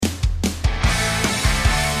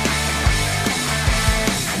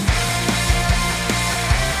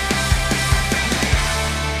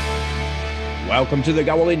Welcome to the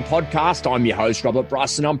Go All In podcast. I'm your host, Robert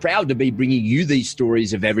Bruss, and I'm proud to be bringing you these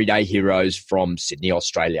stories of everyday heroes from Sydney,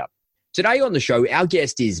 Australia. Today on the show, our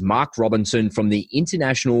guest is Mark Robinson from the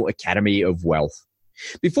International Academy of Wealth.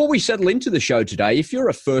 Before we settle into the show today, if you're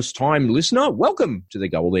a first-time listener, welcome to the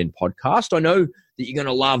Go All In podcast. I know that you're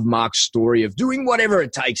going to love Mark's story of doing whatever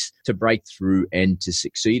it takes to break through and to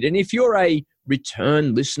succeed. And if you're a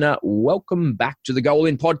return listener, welcome back to the Go All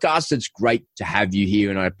In podcast. It's great to have you here,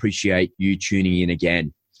 and I appreciate you tuning in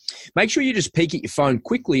again. Make sure you just peek at your phone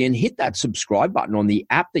quickly and hit that subscribe button on the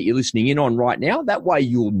app that you're listening in on right now. That way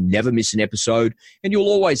you'll never miss an episode, and you'll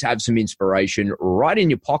always have some inspiration right in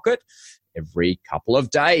your pocket every couple of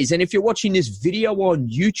days. And if you're watching this video on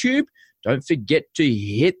YouTube, don't forget to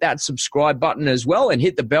hit that subscribe button as well and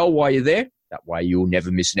hit the bell while you're there. That way you'll never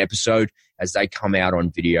miss an episode as they come out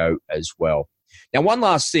on video as well. Now, one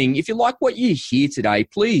last thing, if you like what you hear today,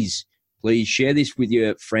 please share this with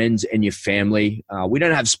your friends and your family. We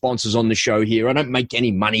don't have sponsors on the show here. I don't make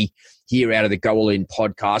any money here out of the Go All In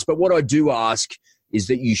podcast. But what I do ask is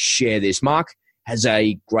that you share this. Mark has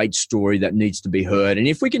a great story that needs to be heard. And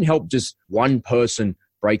if we can help just one person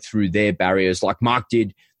break through their barriers like Mark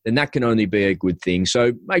did, then that can only be a good thing.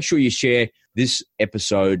 So make sure you share this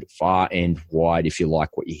episode far and wide if you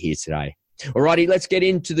like what you hear today. Alrighty, let's get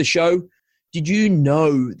into the show. Did you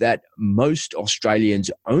know that most Australians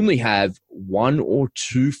only have one or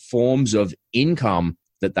two forms of income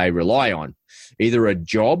that they rely on? Either a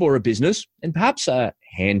job or a business, and perhaps a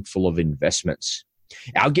handful of investments.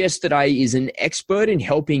 Our guest today is an expert in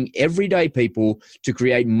helping everyday people to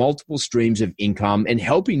create multiple streams of income and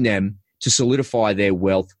helping them to solidify their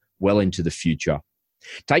wealth well into the future.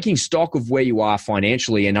 Taking stock of where you are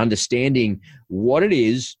financially and understanding what it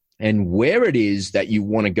is and where it is that you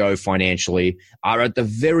want to go financially are at the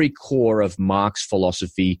very core of Mark's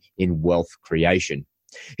philosophy in wealth creation.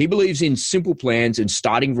 He believes in simple plans and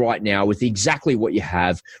starting right now with exactly what you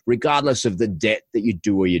have, regardless of the debt that you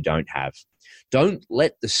do or you don't have. Don't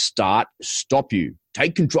let the start stop you.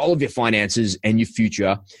 Take control of your finances and your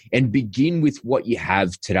future and begin with what you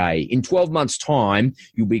have today. In 12 months' time,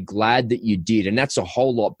 you'll be glad that you did. And that's a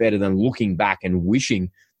whole lot better than looking back and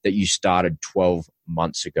wishing that you started 12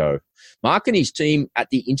 months ago. Mark and his team at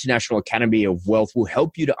the International Academy of Wealth will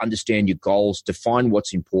help you to understand your goals, define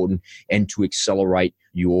what's important, and to accelerate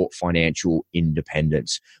your financial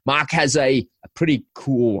independence. Mark has a pretty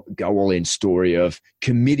cool Go All In story of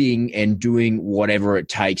committing and doing whatever it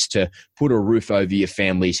takes to put a roof over your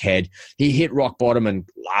family's head. He hit rock bottom and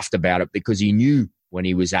laughed about it because he knew when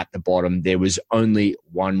he was at the bottom, there was only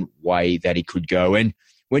one way that he could go. And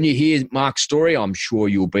when you hear Mark's story, I'm sure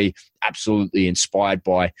you'll be absolutely inspired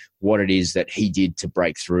by what it is that he did to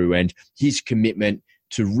break through and his commitment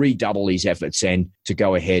to redouble his efforts and to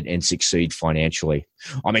go ahead and succeed financially.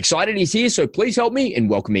 I'm excited he's here, so please help me in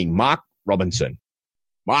welcoming Mark Robinson.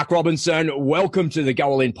 Mark Robinson, welcome to the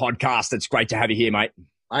Go All In podcast. It's great to have you here, mate.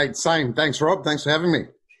 Hey, same. Thanks, Rob. Thanks for having me.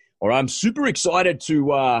 All right, I'm super excited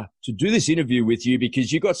to do this interview with you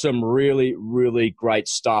because you've got some really, really great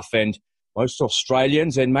stuff, and most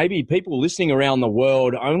Australians and maybe people listening around the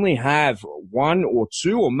world only have one or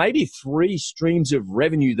two or maybe three streams of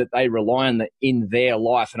revenue that they rely on in their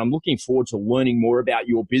life. And I'm looking forward to learning more about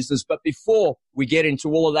your business. But before we get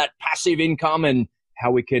into all of that passive income and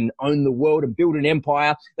how we can own the world and build an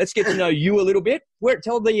empire, let's get to know you a little bit.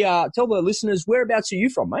 Tell the listeners, whereabouts are you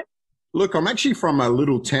from, mate? Look, I'm actually from a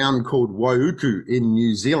little town called Waiuku in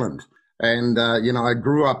New Zealand. And, I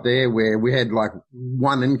grew up there where we had like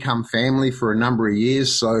one income family for a number of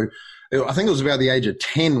years. So I think it was about the age of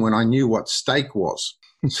 10 when I knew what steak was.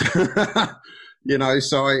 So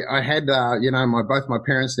I had, both my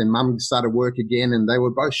parents and mum started work again and they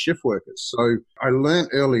were both shift workers. So I learned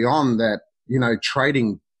early on that,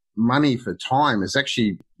 trading money for time is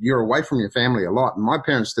actually, you're away from your family a lot. And my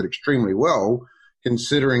parents did extremely well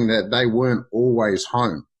considering that they weren't always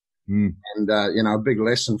home. And, a big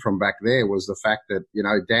lesson from back there was the fact that,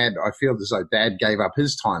 I feel as though Dad gave up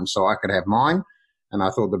his time so I could have mine. And I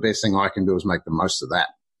thought the best thing I can do is make the most of that.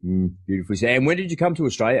 Beautifully said. And when did you come to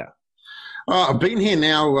Australia? I've been here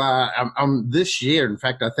now this year. In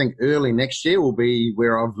fact, I think early next year will be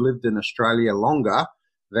where I've lived in Australia longer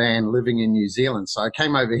than living in New Zealand. So I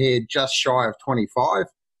came over here just shy of 25.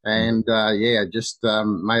 And,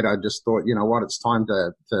 mate, I just thought, you know what, it's time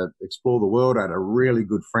to explore the world. I had a really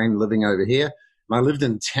good friend living over here. And I lived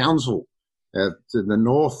in Townsville, to the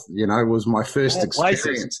north, was my first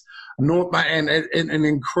experience. North, and an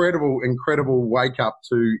incredible wake up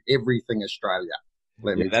to everything Australia.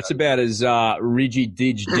 That's about as ridgy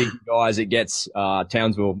dig guy as it gets,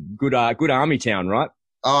 Townsville. Good army town, right?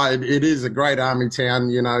 Oh, it is a great army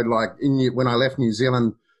town, like when I left New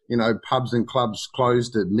Zealand, pubs and clubs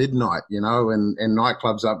closed at midnight, and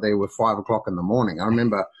nightclubs up there were 5 o'clock in the morning. I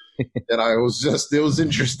remember that it was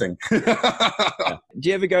interesting. Do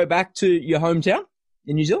you ever go back to your hometown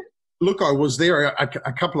in New Zealand? Look, I was there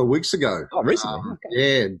a couple of weeks ago. Oh, recently?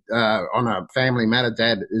 Okay. Yeah, on a family matter.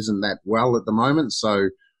 Dad isn't that well at the moment, so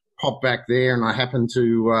popped back there, and I happened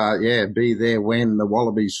to, be there when the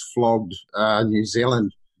Wallabies flogged New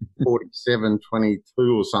Zealand 47-22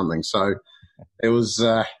 or something. So it was,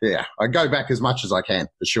 I go back as much as I can,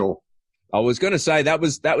 for sure. I was going to say that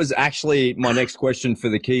was actually my next question for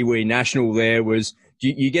the Kiwi national there was,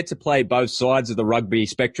 you get to play both sides of the rugby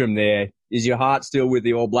spectrum there. Is your heart still with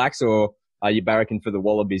the All Blacks, or are you barracking for the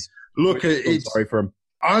Wallabies? Look, sorry for them.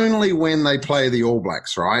 Only when they play the All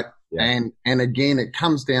Blacks, right? Yeah. And again, it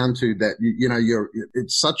comes down to that,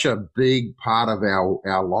 it's such a big part of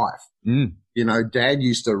our life. Mm. Dad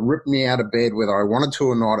used to rip me out of bed whether I wanted to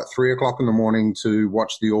or not at 3 o'clock in the morning to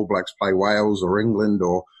watch the All Blacks play Wales or England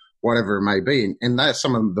or whatever it may be. And that's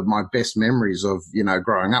some of my best memories of,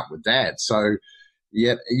 growing up with Dad. So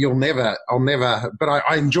yet I'll never, but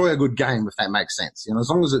I enjoy a good game, if that makes sense. As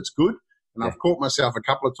long as it's good. And I've caught myself a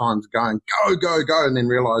couple of times going, go, go, go, and then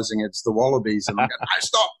realizing it's the Wallabies. And I'm going, no,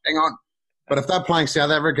 stop, hang on. But if they're playing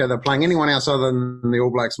South Africa, they're playing anyone else other than the All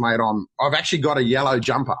Blacks, mate, I've actually got a yellow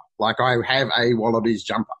jumper. Like I have a Wallabies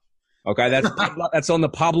jumper. Okay, that's on the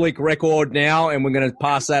public record now, and we're going to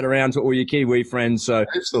pass that around to all your Kiwi friends. So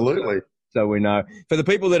absolutely. So we know. For the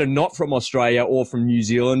people that are not from Australia or from New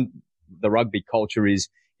Zealand, the rugby culture is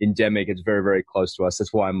endemic. It's very, very close to us.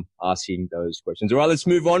 That's why I'm asking those questions. All right, let's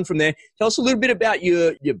move on from there. Tell us a little bit about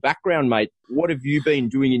your background, mate. What have you been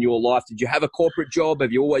doing in your life? Did you have a corporate job?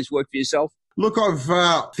 Have you always worked for yourself? Look,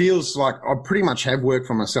 feels like I pretty much have worked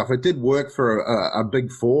for myself. I did work for a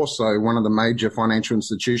Big Four, so one of the major financial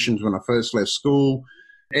institutions when I first left school.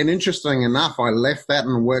 And interesting enough, I left that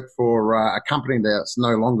and worked for a company that's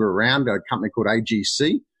no longer around, a company called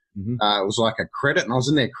AGC. Mm-hmm. It was like a credit, and I was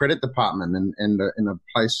in their credit department and in a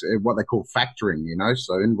place, what they call factoring,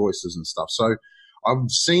 so invoices and stuff. So I've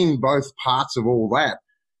seen both parts of all that.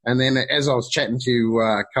 And then as I was chatting to you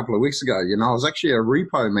a couple of weeks ago, I was actually a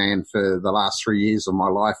repo man for the last 3 years of my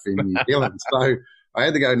life in New Zealand. So I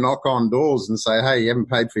had to go knock on doors and say, hey, you haven't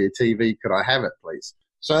paid for your TV. Could I have it, please?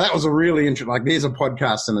 So that was a really interesting, like there's a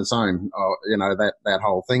podcast in its own, that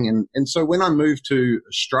whole thing. And so when I moved to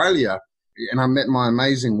Australia and I met my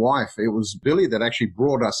amazing wife, it was Billy that actually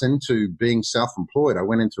brought us into being self-employed. I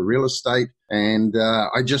went into real estate and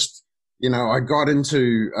I just, I got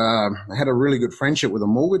into, I had a really good friendship with a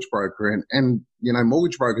mortgage broker and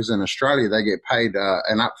mortgage brokers in Australia, they get paid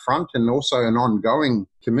an upfront and also an ongoing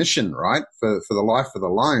commission, right, for the life of the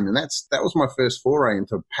loan. And that was my first foray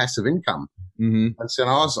into passive income. Mm-hmm. And so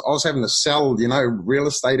I was having to sell, real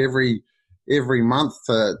estate every month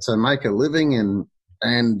to make a living.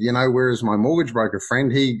 And whereas my mortgage broker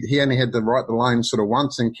friend, he only had to write the loan sort of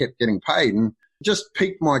once and kept getting paid. And just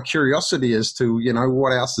piqued my curiosity as to,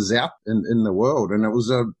 what else is out in the world. And it was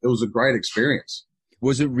a great experience.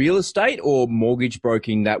 Was it real estate or mortgage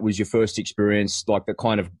broking that was your first experience, like that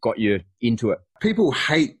kind of got you into it? People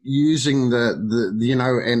hate using the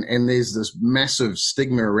and there's this massive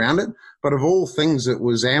stigma around it. But of all things, it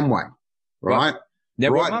was Amway, right?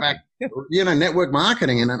 Network right marketing. Back, network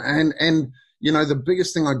marketing. And the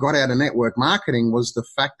biggest thing I got out of network marketing was the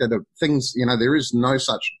fact that things, there is no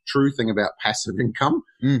such true thing about passive income,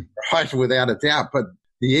 right, without a doubt. But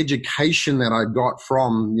the education that I got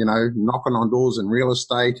from, knocking on doors in real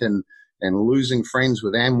estate and losing friends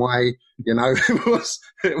with Amway, it was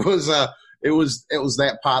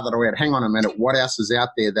that part that I went, hang on a minute, what else is out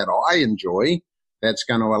there that I enjoy that's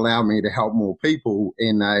going to allow me to help more people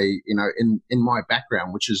in my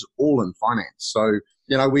background, which is all in finance. So,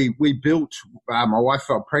 we built, my wife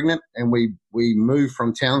fell pregnant and we moved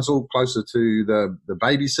from Townsville closer to the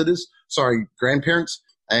grandparents.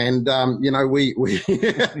 And, we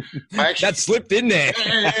actually, that slipped in there,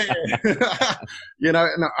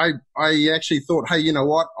 and I actually thought, hey, you know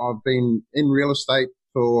what? I've been in real estate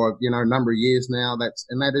for, a number of years now.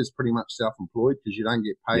 That is pretty much self-employed because you don't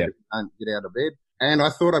get paid if you don't get out of bed. And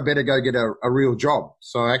I thought I better go get a real job.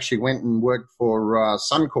 So I actually went and worked for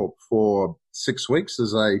Suncorp for 6 weeks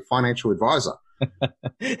as a financial advisor.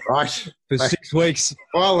 Right. For 6 weeks.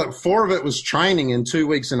 Well, 4 of it was training and 2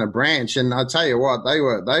 weeks in a branch. And I tell you what, they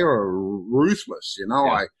were ruthless.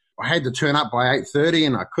 I had to turn up by 8:30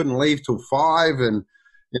 and I couldn't leave till 5. And,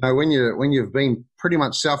 when you've been pretty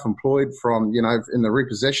much self-employed from, in the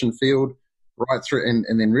repossession field right through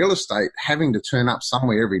and then real estate, having to turn up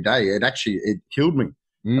somewhere every day, it killed me.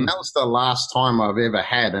 And that was the last time I've ever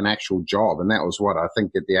had an actual job. And that was what I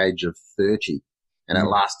think at the age of 30. And it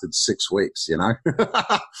lasted 6 weeks, you know.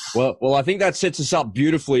 Well, I think that sets us up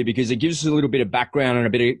beautifully because it gives us a little bit of background and a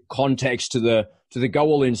bit of context to the Go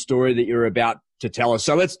All In story that you're about to tell us.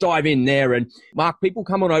 So let's dive in there. And Mark, people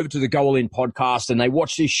come on over to the Go All In podcast and they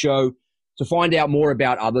watch this show to find out more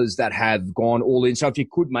about others that have gone all in. So if you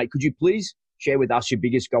could, mate, could you please share with us your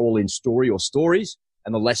biggest Go All In story or stories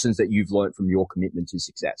and the lessons that you've learned from your commitment to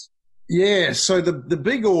success? Yeah. So the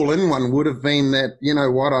big all in one would have been that, you know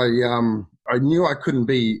what, I knew I couldn't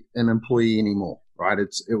be an employee anymore, right?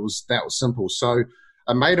 That was simple. So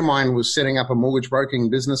a mate of mine was setting up a mortgage broking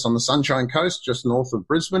business on the Sunshine Coast, just north of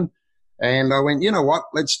Brisbane. And I went, you know what,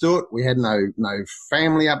 let's do it. We had no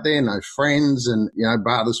family up there, no friends. And, you know,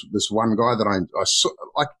 bar this one guy that I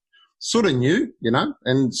sort of knew, you know.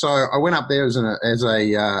 And so I went up there as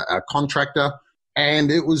a contractor.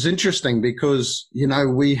 And it was interesting because, you know,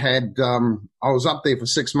 we had, I was up there for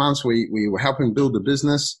 6 months. We were helping build the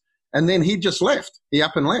business. And then he just left. He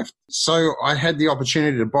up and left. So I had the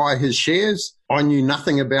opportunity to buy his shares. I knew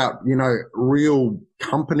nothing about, you know, real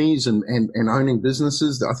companies and owning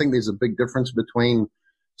businesses. I think there's a big difference between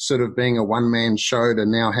sort of being a one-man show to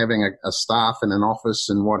now having a staff and an office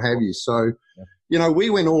and what have you. So, you know, we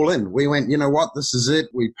went all in. We went, you know what, this is it.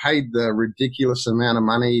 We paid the ridiculous amount of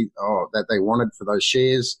money that they wanted for those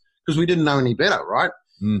shares because we didn't know any better, right?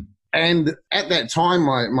 And at that time,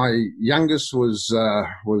 my youngest was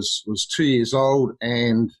 2 years old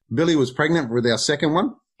and Billy was pregnant with our second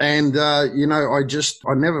one. And, you know,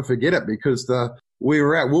 I never forget it because we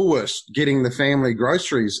were at Woolworths getting the family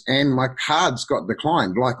groceries and my cards got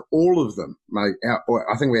declined, like all of them.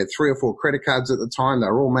 I think we had 3 or 4 credit cards at the time. They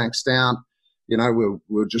were all maxed out. You know, we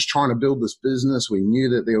were just trying to build this business. We knew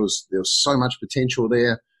that there was so much potential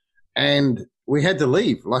there and we had to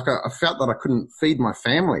leave. Like I felt that I couldn't feed my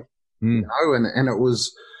family. You know, and it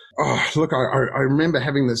was, look, I remember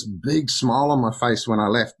having this big smile on my face when I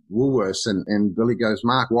left Woolworths and Billy goes,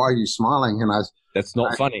 Mark, why are you smiling? And that's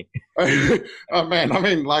not funny. Oh man. I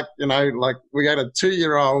mean, like, you know, like we had a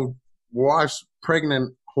 2-year-old wife's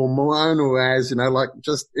pregnant, hormonal as, you know, like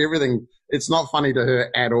just everything. It's not funny to her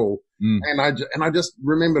at all. And I just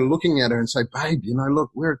remember looking at her and say, babe, you know, look,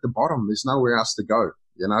 we're at the bottom. There's nowhere else to go.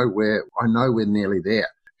 You know, I know we're nearly there.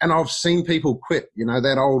 And I've seen people quit, you know,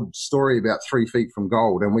 that old story about 3 feet from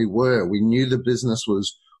gold. And we knew the business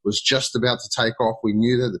was just about to take off. We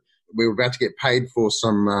knew that we were about to get paid for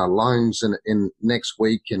some loans in next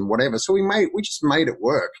week and whatever. So we just made it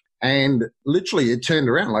work. And literally it turned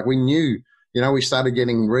around. Like we knew, you know, we started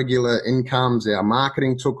getting regular incomes. Our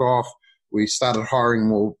marketing took off. We started hiring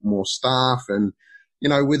more staff. And, you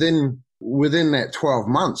know, within that 12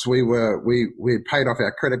 months, we had paid off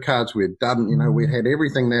our credit cards. We had done, you know, we had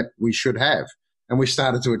everything that we should have and we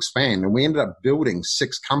started to expand and we ended up building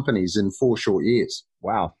 6 companies in 4 short years.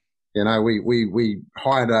 Wow. You know, we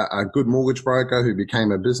hired a good mortgage broker who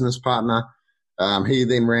became a business partner. He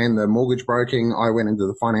then ran the mortgage broking. I went into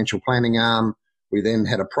the financial planning arm. We then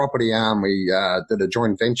had a property arm. We did a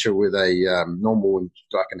joint venture with a normal,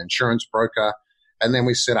 like an insurance broker. And then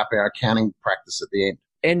we set up our accounting practice at the end.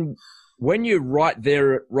 And when you're right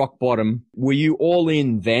there at rock bottom, were you all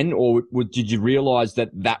in then, or did you realize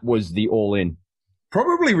that was the all in?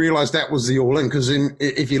 Probably realized that was the all in because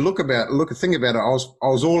if you think about it, I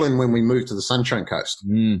was all in when we moved to the Sunshine Coast.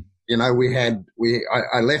 You know,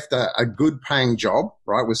 I left a good paying job,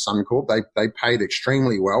 right, with Suncorp. They paid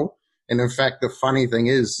extremely well. And in fact, the funny thing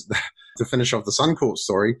is, to finish off the Suncorp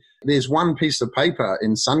story, there's one piece of paper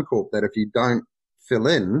in Suncorp that if you don't fill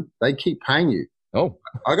in, they keep paying you. Oh,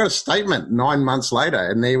 I got a statement 9 months later,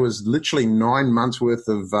 and there was literally 9 months worth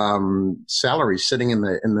of salary sitting in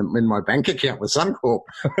my bank account with Suncorp.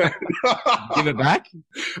 Give it back?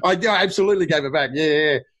 I absolutely gave it back.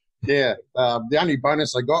 Yeah. The only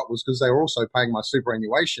bonus I got was because they were also paying my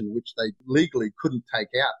superannuation, which they legally couldn't take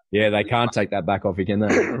out. Yeah, they can't take that back off you, can they?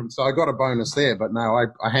 So I got a bonus there, but no,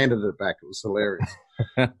 I handed it back. It was hilarious.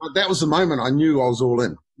 But that was the moment I knew I was all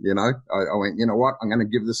in. You know, I went, you know what? I'm going to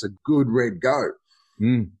give this a good red go.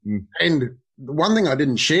 And the one thing I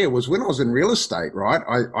didn't share was when I was in real estate, right?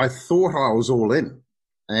 I thought I was all in.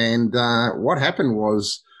 And what happened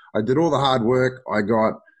was I did all the hard work.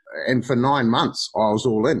 And for 9 months, I was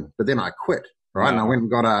all in. But then I quit, right? Wow. And I went and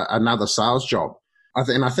got another sales job.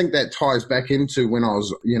 And I think that ties back into when I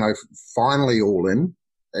was, you know, finally all in,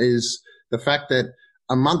 is the fact that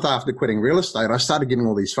a month after quitting real estate, I started getting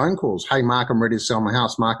all these phone calls. Hey, Mark, I'm ready to sell my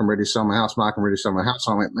house. Mark, I'm ready to sell my house. Mark, I'm ready to sell my house.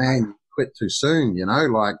 So I went, man, quit too soon, you know,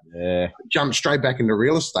 like jumped straight back into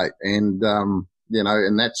real estate. And, you know,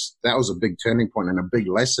 and that was a big turning point and a big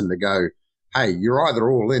lesson to go, hey, you're either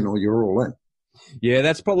all in or you're all in. Yeah,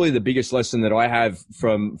 that's probably the biggest lesson that I have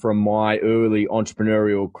from my early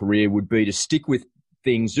entrepreneurial career would be to stick with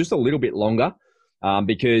things just a little bit longer,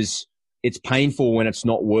 because it's painful when it's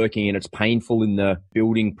not working and it's painful in the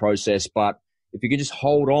building process. But if you could just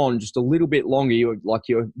hold on just a little bit longer, you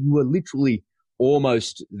were literally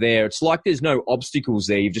almost there. It's like there's no obstacles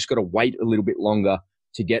there. You've just got to wait a little bit longer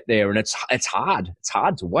to get there, and it's hard. It's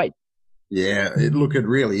hard to wait. Yeah, it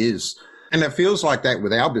really is. And it feels like that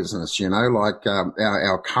with our business, like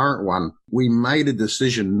our current one. We made a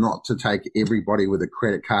decision not to take everybody with a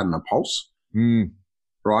credit card and a pulse.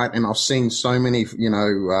 Right. And I've seen so many,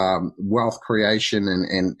 wealth creation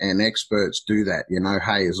and experts do that.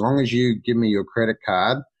 Hey, as long as you give me your credit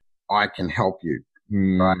card, I can help you.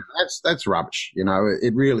 Right. That's rubbish.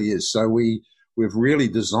 It really is. So we've really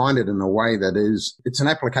designed it in a way that it's an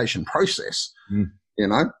application process,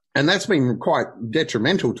 and that's been quite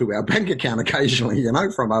detrimental to our bank account occasionally,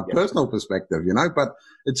 from a personal perspective, but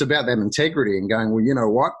it's about that integrity and going, well, you know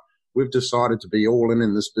what? We've decided to be all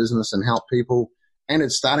in this business and help people. And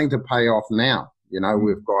it's starting to pay off now.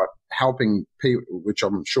 We've got helping people, which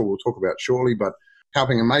I'm sure we'll talk about shortly, but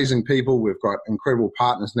helping amazing people. We've got incredible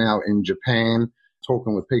partners now in Japan,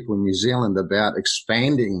 talking with people in New Zealand about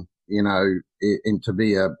expanding, to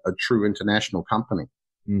be a true international company.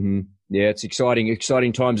 Mm-hmm. Yeah, it's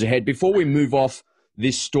exciting times ahead. Before we move off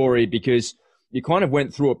this story, because you kind of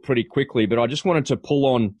went through it pretty quickly, but I just wanted to pull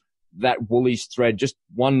on that Woolies thread just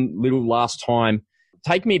one little last time.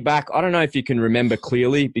 Take me back. I don't know if you can remember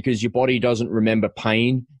clearly because your body doesn't remember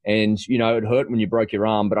pain and, it hurt when you broke your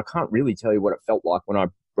arm, but I can't really tell you what it felt like when I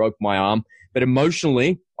broke my arm. But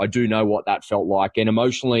emotionally, I do know what that felt like. And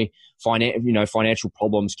emotionally, financial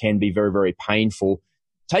problems can be very, very painful.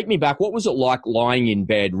 Take me back. What was it like lying in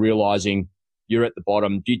bed, realizing you're at the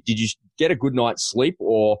bottom? Did you get a good night's sleep,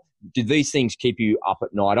 or did these things keep you up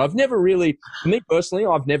at night? For me personally,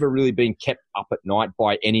 I've never really been kept up at night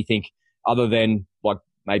by anything other than like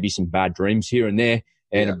maybe some bad dreams here and there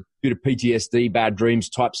and a bit of PTSD, bad dreams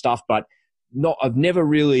type stuff. But I've never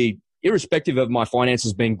really, irrespective of my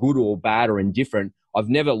finances being good or bad or indifferent, I've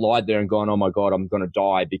never lied there and gone, oh my God, I'm going to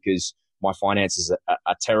die because my finances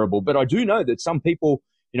are terrible. But I do know that some people,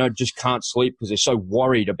 just can't sleep because they're so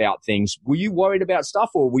worried about things. Were you worried about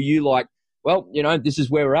stuff, or were you like, well, this is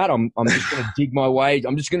where we're at. I'm just going to dig my way.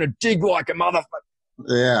 I'm just going to dig like a motherfucker.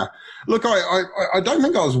 Yeah. Look, I don't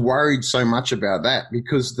think I was worried so much about that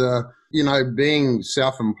because being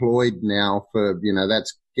self-employed now for,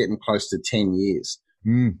 that's getting close to 10 years,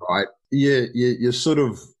 right? You sort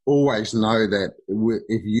of always know that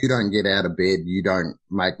if you don't get out of bed, you don't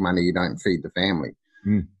make money, you don't feed the family.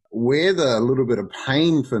 Where the little bit of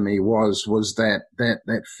pain for me was that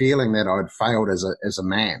feeling that I'd failed as a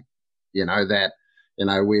man,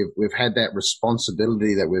 we've had that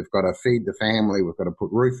responsibility that we've got to feed the family, we've got to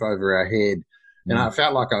put roof over our head. I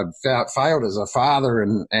felt like I'd failed as a father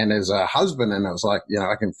and as a husband. And it was like,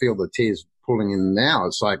 I can feel the tears pulling in now.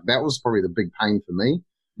 It's like, that was probably the big pain for me.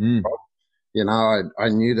 I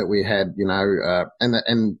knew that we had,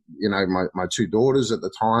 my two daughters at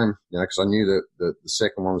the time, cause I knew that the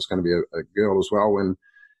second one was going to be a girl as well. And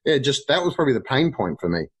that was probably the pain point for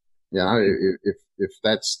me. If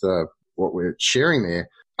that's what we're sharing there,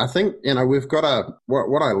 I think, we've got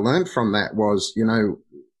what I learned from that was,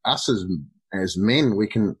 us as men,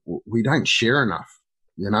 we don't share enough,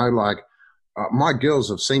 my girls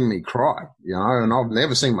have seen me cry, and I've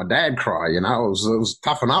never seen my dad cry, it was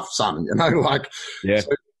tough enough, son, Yeah.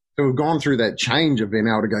 So we've gone through that change of being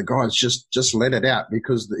able to go, guys, just let it out,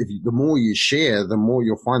 because the more you share, the more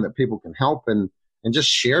you'll find that people can help, and just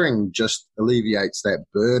sharing just alleviates that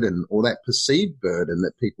burden or that perceived burden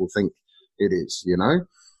that people think it is,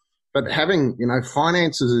 but having,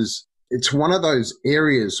 finances it's one of those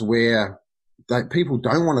areas where people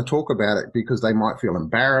don't want to talk about it because they might feel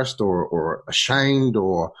embarrassed or ashamed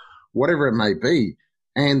or whatever it may be.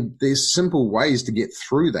 And there's simple ways to get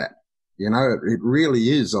through that. It really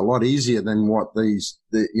is a lot easier than what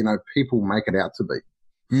people make it out to be.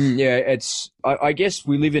 Yeah, I guess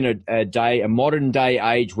we live in a modern day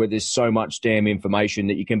age where there's so much damn information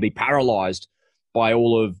that you can be paralyzed by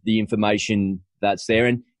all of the information that's there.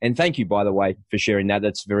 And thank you, by the way, for sharing that.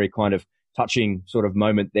 That's a very kind of touching sort of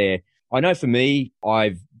moment there. I know for me,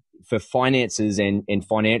 for finances and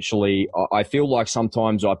financially, I feel like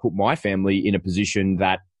sometimes I put my family in a position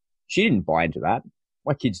that she didn't buy into that.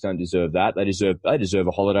 My kids don't deserve that. They deserve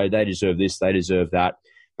a holiday. They deserve this. They deserve that.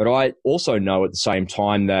 But I also know at the same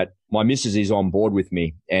time that my missus is on board with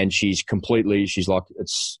me, and she's like,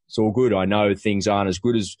 it's all good. I know things aren't as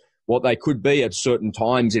good as what they could be at certain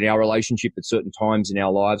times in our relationship, at certain times in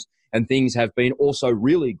our lives. And things have been also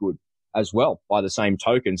really good as well by the same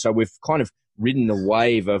token. So we've kind of ridden a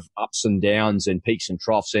wave of ups and downs and peaks and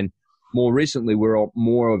troughs. And more recently, we're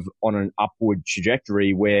more on an upward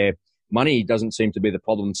trajectory where money doesn't seem to be the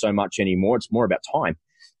problem so much anymore. It's more about time.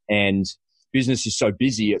 And business is so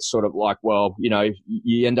busy, it's sort of like, well,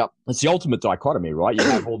 you end up, it's the ultimate dichotomy, right?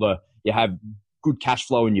 You have good cash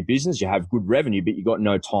flow in your business, you have good revenue, but you got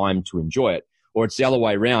no time to enjoy it. Or it's the other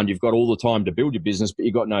way around. You've got all the time to build your business, but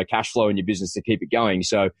you've got no cash flow in your business to keep it going.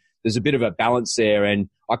 So there's a bit of a balance there. And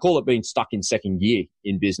I call it being stuck in second gear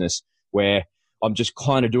in business, where I'm just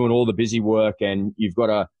kind of doing all the busy work, and you've got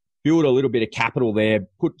to build a little bit of capital there,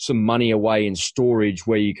 put some money away in storage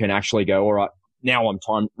where you can actually go, all right, now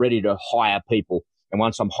I'm ready to hire people. And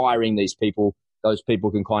once I'm hiring these people, those people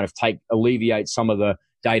can kind of alleviate some of the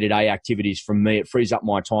day-to-day activities from me. It frees up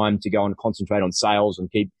my time to go and concentrate on sales and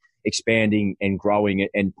keep expanding and growing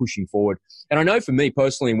and pushing forward. And I know for me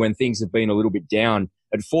personally, when things have been a little bit down,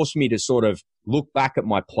 it forced me to sort of look back at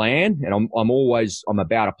my plan. And I'm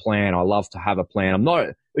about a plan. I love to have a plan. I'm not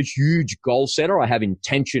a huge goal setter. I have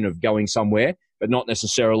intention of going somewhere, but not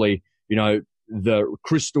necessarily, the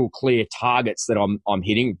crystal clear targets that I'm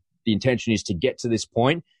hitting. The intention is to get to this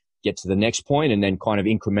point, get to the next point, and then kind of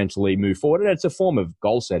incrementally move forward. And it's a form of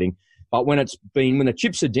goal setting. But when the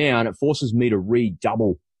chips are down, it forces me to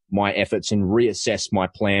redouble my efforts and reassess my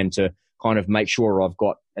plan to kind of make sure I've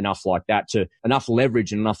got enough enough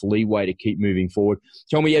leverage and enough leeway to keep moving forward.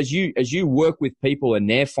 Tell me, as you work with people and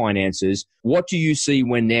their finances, what do you see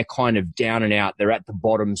when they're kind of down and out, they're at the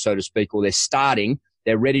bottom, so to speak, or they're starting,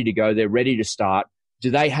 they're ready to go, they're ready to start?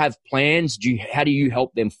 Do they have plans? How do you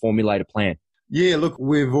help them formulate a plan? Yeah, look,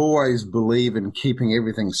 we've always believed in keeping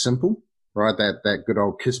everything simple, right? That good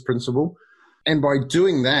old KISS principle. And by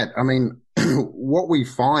doing that, I mean, what we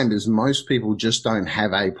find is most people just don't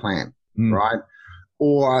have a plan, right?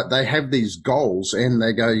 Or they have these goals and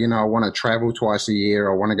they go, I want to travel twice a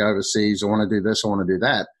year. I want to go overseas. I want to do this. I want to do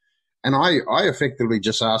that. And I effectively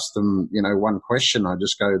just ask them, one question. I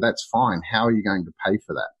just go, that's fine. How are you going to pay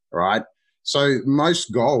for that? Right? So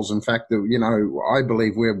most goals, in fact, I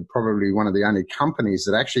believe we're probably one of the only companies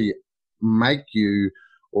that actually make you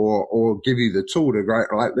or give you the tool to go,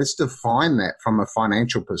 like, let's define that from a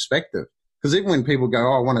financial perspective. Because even when people go,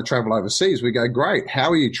 I want to travel overseas, we go, great. How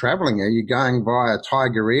are you traveling? Are you going via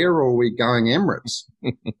Tiger Air or are we going Emirates?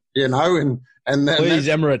 And then please,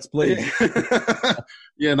 Emirates, please.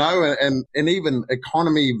 And even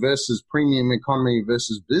economy versus premium economy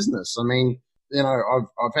versus business. I mean,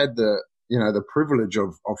 I've had the privilege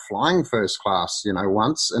of flying first class,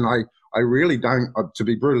 once, and I really don't, to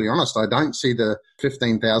be brutally honest, I don't see the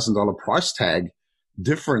 $15,000 price tag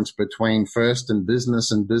difference between first and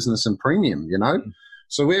business and premium,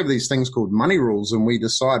 So we have these things called money rules, and we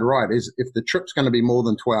decide, right, if the trip's going to be more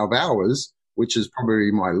than 12 hours, which is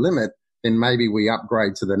probably my limit, then maybe we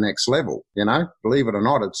upgrade to the next level, Believe it or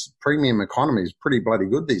not, it's premium economy is pretty bloody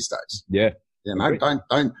good these days. Yeah.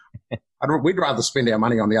 We'd rather spend our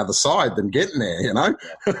money on the other side than getting there,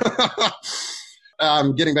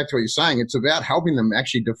 Getting back to what you're saying, it's about helping them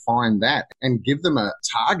actually define that and give them a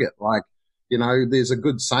target. Like, there's a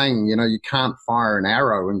good saying, you can't fire an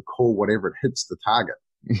arrow and call whatever it hits the target.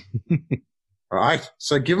 Right?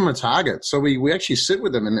 So give them a target. So we actually sit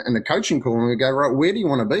with them in a coaching call and we go, right, where do you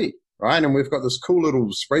want to be? Right? And we've got this cool little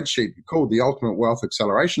spreadsheet called the Ultimate Wealth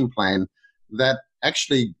Acceleration Plan that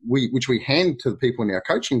actually which we hand to the people in our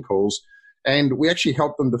coaching calls, and we actually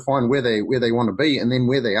help them define where they want to be and then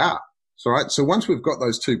where they are. So, right. So once we've got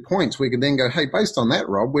those 2 points, we can then go, hey, based on that,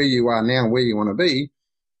 Rob, where you are now, where you want to be,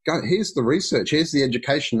 go, here's the research, here's the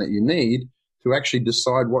education that you need to actually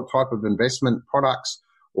decide what type of investment products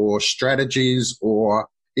or strategies or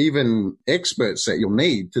even experts that you'll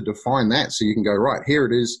need to define that. So you can go, right, here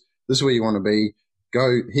it is. This is where you want to be.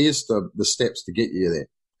 Go, here's the steps to get you there.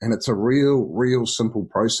 And it's a real simple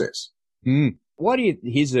process.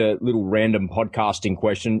 Here's a little random podcasting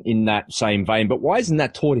question in that same vein, but why isn't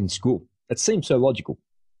that taught in school? It seems so logical.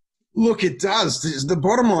 Look, it does. The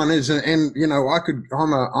bottom line is, and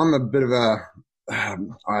I'm a bit of a, I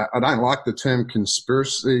don't like the term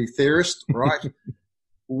conspiracy theorist, right?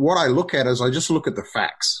 What I look at is I just look at the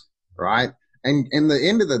facts, right? And in the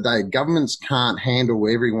end of the day, governments can't handle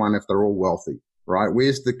everyone if they're all wealthy, right?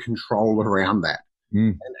 Where's the control around that?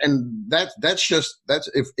 And that's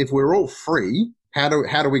if we're all free, how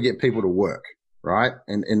do we get people to work, right?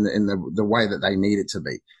 And in the way that they need it to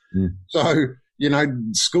be. So,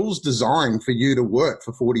 school's designed for you to work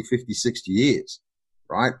for 40, 50, 60 years,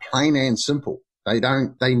 right? Plain and simple.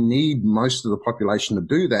 They need most of the population to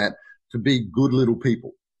do that, to be good little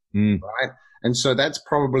people, right? And so that's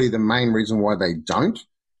probably the main reason why they don't,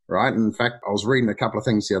 right? And in fact, I was reading a couple of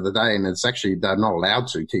things the other day, and it's actually they're not allowed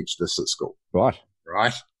to teach this at school. Right.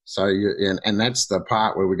 So, and that's the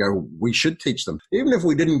part where we go, we should teach them. Even if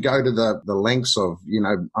we didn't go to the lengths of,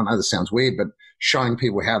 I know this sounds weird, but showing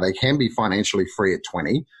people how they can be financially free at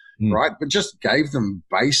 20, right? But just gave them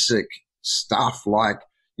basic stuff like,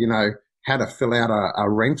 how to fill out a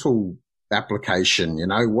rental application,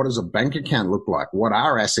 what does a bank account look like? What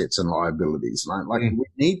are assets and liabilities? We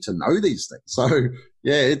need to know these things. So,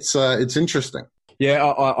 yeah, it's interesting. Yeah,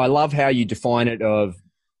 I love how you define it of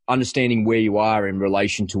understanding where you are in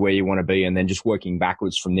relation to where you want to be and then just working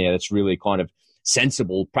backwards from there. That's really kind of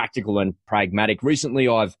sensible, practical and pragmatic. Recently,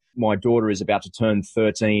 my daughter is about to turn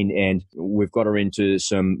 13 and we've got her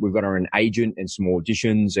an agent and some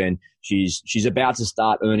auditions, and she's about to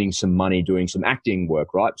start earning some money doing some acting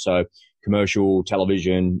work, right? So commercial,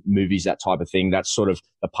 television, movies, that type of thing. That's sort of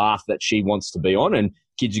the path that she wants to be on, and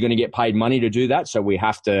kids are going to get paid money to do that. So we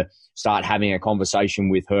have to start having a conversation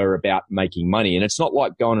with her about making money. And it's not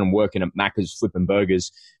like going and working at Macca's flipping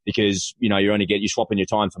burgers because, you're swapping your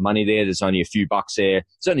time for money there. There's only a few bucks there.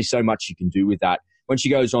 There's only so much you can do with that. When she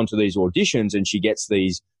goes on to these auditions and she gets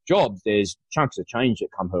these jobs, there's chunks of change that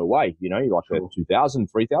come her way. Like $2,000,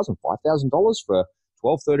 $3,000, $5,000 for a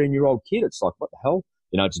 12, 13-year-old kid. It's like, what the hell?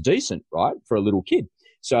 It's decent, right, for a little kid.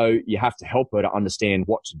 So you have to help her to understand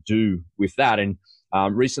what to do with that. And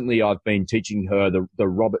recently I've been teaching her the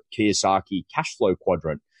Robert Kiyosaki cash flow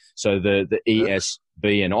quadrant. So the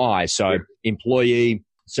ESB and I. So employee,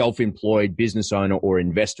 self-employed, business owner, or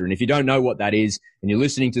investor. And if you don't know what that is and you're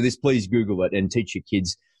listening to this, please Google it and teach your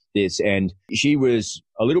kids this. And she was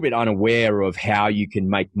a little bit unaware of how you can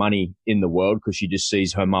make money in the world because she just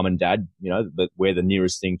sees her mum and dad, we're the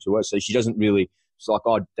nearest thing to her. So she doesn't really, it's like,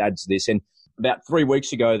 oh, dad's this. And about 3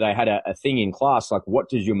 weeks ago, they had a thing in class, like, what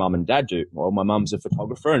does your mum and dad do? Well, my mum's a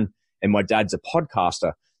photographer and my dad's a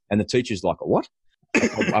podcaster. And the teacher's like, a what?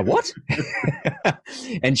 A what?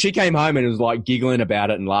 And she came home and was like giggling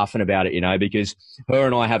about it and laughing about it, because her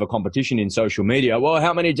and I have a competition in social media. Well,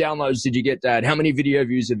 how many downloads did you get, Dad? How many video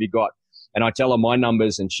views have you got? And I tell her my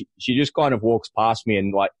numbers and she just kind of walks past me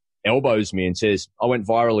and like elbows me and says, I went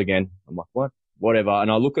viral again. I'm like, what? Whatever.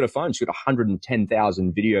 And I look at her phone. She's got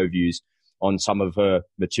 110,000 video views on some of her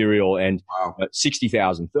material and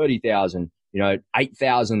 60,000, 30,000,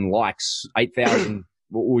 8,000 likes, 8,000,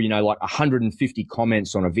 like 150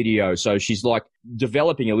 comments on a video. So she's like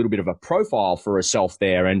developing a little bit of a profile for herself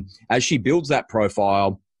there. And as she builds that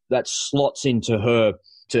profile, that slots into her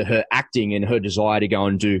acting and her desire to go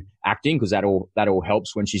and do acting, because that all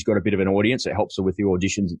helps when she's got a bit of an audience. It helps her with the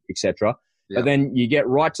auditions, etc. Yep. But then you get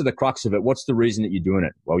right to the crux of it. What's the reason that you're doing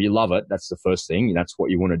it? Well, you love it. That's the first thing. That's what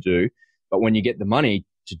you want to do. But when you get the money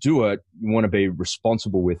to do it, you want to be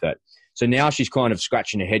responsible with it. So now she's kind of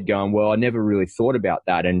scratching her head going, well, I never really thought about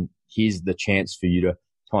that. And here's the chance for you to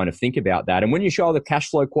kind of think about that. And when you show her the cash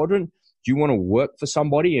flow quadrant, do you want to work for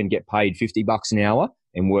somebody and get paid $50 an hour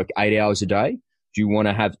and work 8 hours a day? Do you want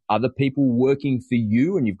to have other people working for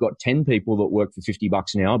you and you've got 10 people that work for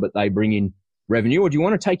 $50 an hour, but they bring in revenue? Or do you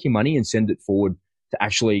want to take your money and send it forward to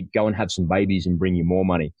actually go and have some babies and bring you more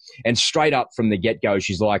money? And straight up from the get-go,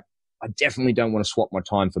 she's like, I definitely don't want to swap my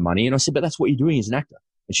time for money. And I said, but that's what you're doing as an actor.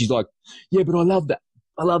 And she's like, yeah, but I love that.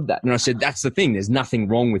 I love that. And I said, that's the thing. There's nothing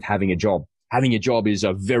wrong with having a job. Having a job is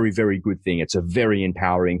a very, very good thing. It's a very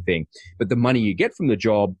empowering thing. But the money you get from the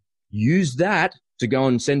job, use that to go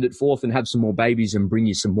and send it forth and have some more babies and bring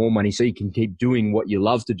you some more money so you can keep doing what you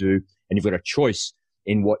love to do. And you've got a choice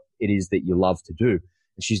in what it is that you love to do.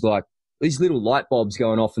 And she's like, these little light bulbs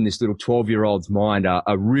going off in this little 12-year-old's mind are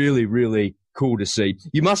really, really cool to see.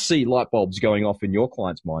 You must see light bulbs going off in your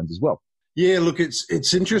clients' minds as well. Yeah, look,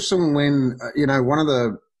 it's interesting when,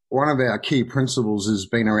 one of our key principles has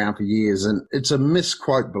been around for years, and it's a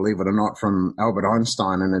misquote, believe it or not, from Albert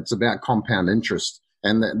Einstein, and it's about compound interest.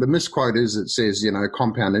 And the misquote is, it says,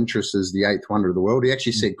 compound interest is the eighth wonder of the world. He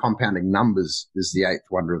actually said compounding numbers is the eighth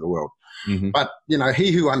wonder of the world. Mm-hmm. But,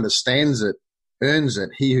 he who understands it earns it.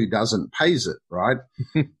 He who doesn't pays it, right?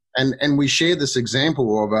 And we share this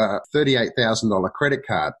example of a $38,000 credit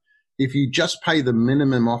card. If you just pay the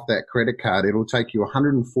minimum off that credit card, it'll take you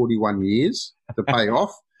 141 years to pay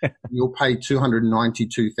off. You'll pay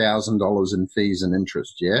 $292,000 in fees and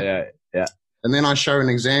interest. Yeah. And then I show an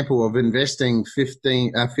example of investing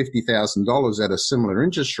 $50,000 at a similar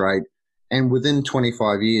interest rate, and within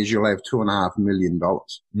 25 years you'll have $2.5 million.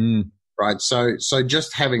 Right. So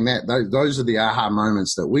just having that, those are the aha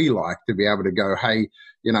moments that we like to be able to go, hey,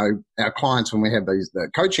 our clients, when we have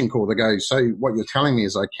the coaching call, they go, so what you're telling me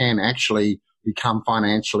is I can actually become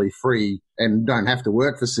financially free and don't have to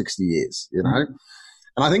work for 60 years, you know?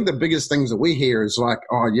 And I think the biggest things that we hear is like,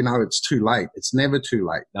 oh, you know, it's too late. It's never too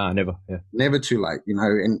late. No, never. Yeah. Never too late, you know,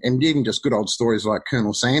 and even just good old stories like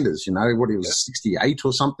Colonel Sanders, you know, what he was 68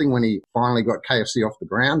 or something when he finally got KFC off the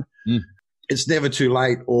ground. It's never too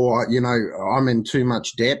late, or, you know, I'm in too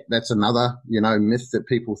much debt. That's another, you know, myth that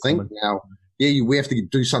people think. Now, yeah, we have to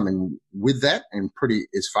do something with that and pretty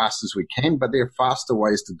as fast as we can, but there are faster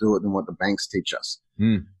ways to do it than what the banks teach us.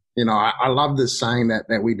 You know, I love this saying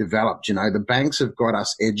that we developed, you know, the banks have got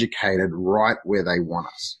us educated right where they want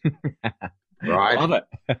us. Right? Love it.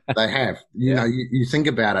 They have. You know, you think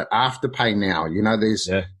about it, Afterpay now, you know,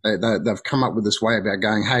 they've come up with this way about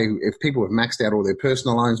going, hey, if people have maxed out all their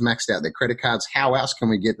personal loans, maxed out their credit cards, how else can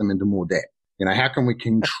we get them into more debt? You know, how can we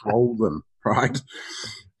control them, right?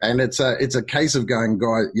 And it's a case of going,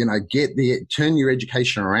 guys, you know, turn your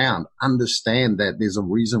education around, understand that there's a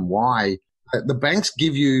reason why the banks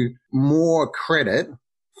give you more credit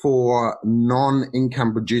for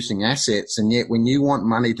non-income producing assets. And yet when you want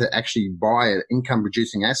money to actually buy an income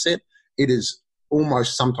producing asset, it is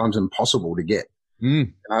almost sometimes impossible to get. You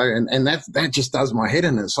know, and that just does my head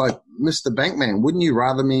in. It's like, Mr. Bankman, wouldn't you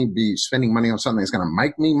rather me be spending money on something that's going to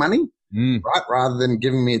make me money, right? Rather than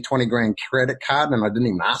giving me a 20 grand credit card and I didn't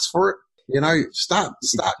even ask for it. You know, start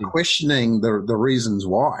questioning the reasons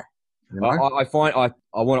why. You know? I find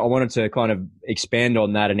I wanted to kind of expand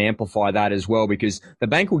on that and amplify that as well, because the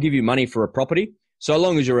bank will give you money for a property so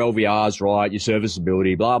long as your LVR's right, your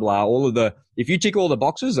serviceability, blah, blah, if you tick all the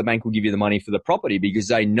boxes, the bank will give you the money for the property because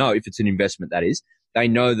they know, if it's an investment, that is, they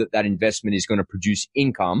know that investment is going to produce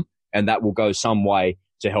income and that will go some way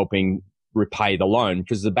to helping repay the loan,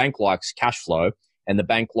 because the bank likes cash flow. And the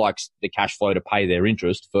bank likes the cash flow to pay their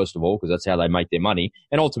interest, first of all, because that's how they make their money.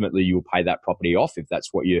 And ultimately, you'll pay that property off if that's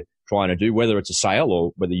what you're trying to do, whether it's a sale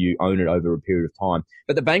or whether you own it over a period of time.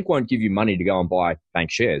 But the bank won't give you money to go and buy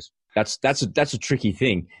bank shares. That's a tricky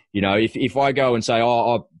thing. You know, if I go and say,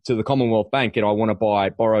 to the Commonwealth Bank and I want to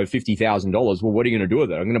borrow $50,000, well, what are you going to do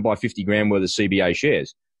with it? I'm going to buy 50 grand worth of CBA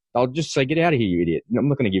shares. They'll just say, get out of here, you idiot. I'm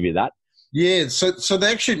not going to give you that. Yeah, so they're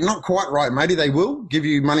actually not quite right, matey. They will give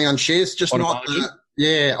you money on shares, just on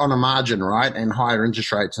a margin, right, and higher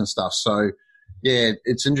interest rates and stuff. So, yeah,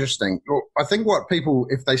 it's interesting. I think what people,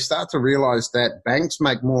 if they start to realize that banks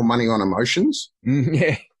make more money on emotions,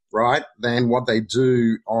 right, than what they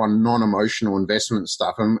do on non-emotional investment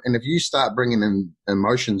stuff. And if you start bringing in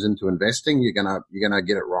emotions into investing, you're gonna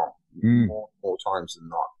get it wrong more times than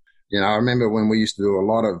not. You know, I remember when we used to do a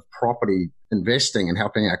lot of property investing and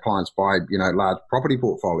helping our clients buy, you know, large property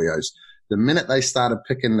portfolios. The minute they started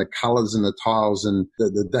picking the colors and the tiles and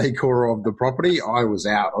the decor of the property, I was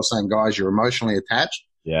out. I was saying, guys, you're emotionally attached.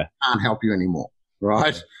 Yeah. Can't help you anymore.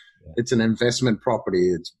 Right. Yeah. It's an investment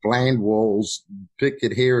property. It's bland walls. Pick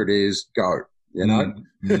it. Here it is. Go. You know?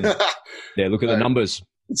 Yeah. Look at the numbers.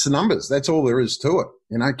 It's the numbers. That's all there is to it.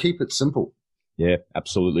 You know, keep it simple. Yeah,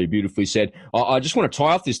 absolutely. Beautifully said. I just want to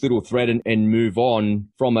tie off this little thread and move on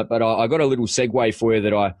from it. But I got a little segue for you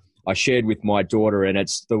that I shared with my daughter, and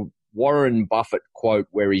it's the Warren Buffett quote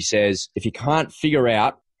where he says, if you can't figure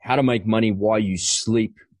out how to make money while you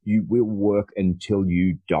sleep, you will work until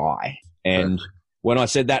you die. And when I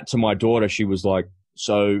said that to my daughter, she was like,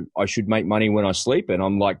 so I should make money when I sleep? And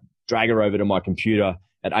I'm like, drag her over to my computer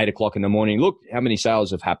at 8 o'clock in the morning. Look, how many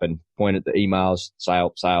sales have happened? Point at the emails,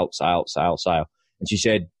 sale. And she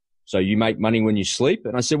said, so you make money when you sleep?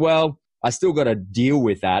 And I said, well, I still got to deal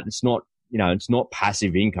with that. It's not, you know, it's not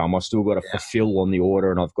passive income. I've still got to fulfill on the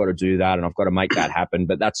order, and I've got to do that, and I've got to make that happen.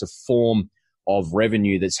 But that's a form of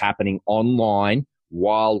revenue that's happening online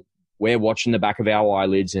while we're watching the back of our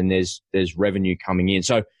eyelids, and there's revenue coming in.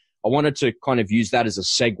 So I wanted to kind of use that as a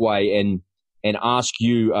segue and ask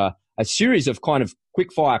you a series of kind of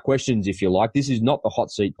quick fire questions, if you like. This is not the hot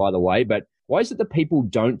seat, by the way, but why is it that people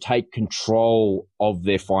don't take control of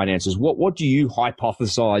their finances? What do you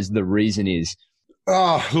hypothesize the reason is?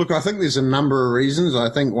 Oh, look, I think there's a number of reasons. I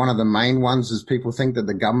think one of the main ones is people think that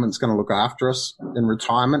the government's going to look after us in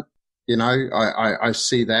retirement. You know, I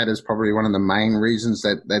see that as probably one of the main reasons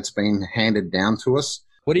that's been handed down to us.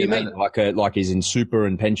 What do you mean? Like is in super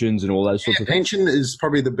and pensions and all those sorts of things? Pension is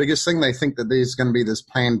probably the biggest thing. They think that there's going to be this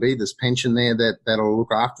plan B, this pension there that'll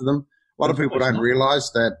look after them. A lot of people don't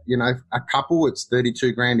realize that, you know, a couple, it's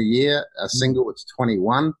 32 grand a year. A single, it's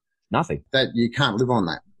 21. Nothing. That you can't live on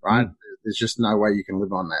that, right? There's just no way you can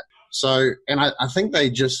live on that. So, and I think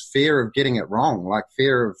they just fear of getting it wrong, like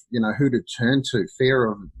fear of, you know, who to turn to, fear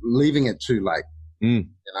of leaving it too late. You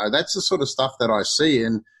know, that's the sort of stuff that I see.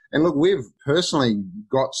 And look, we've personally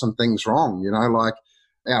got some things wrong, you know, like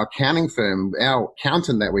our accounting firm, our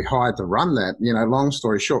accountant that we hired to run that, long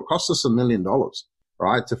story short, cost us $1 million,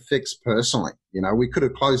 right, to fix personally. We could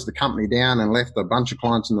have closed the company down and left a bunch of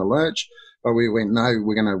clients in the lurch, but we went, no,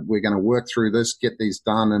 we're going to work through this, get these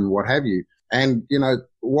done and what have you. And,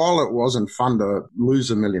 while it wasn't fun to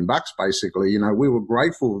lose $1 million, basically, we were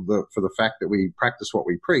grateful for the fact that we practice what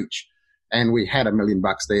we preach, and we had $1 million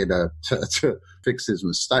there to fix his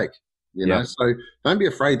mistake. So don't be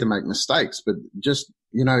afraid to make mistakes, but just,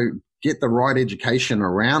 get the right education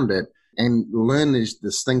around it and learn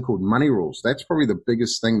this thing called money rules. That's probably the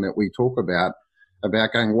biggest thing that we talk about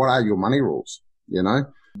going, what are your money rules?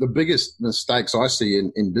 The biggest mistakes I see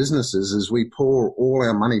in businesses is we pour all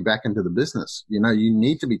our money back into the business. You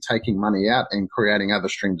need to be taking money out and creating other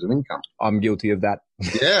streams of income. I'm guilty of that.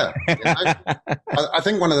 Yeah. I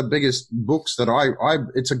think one of the biggest books that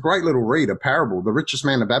it's a great little read, a parable, The Richest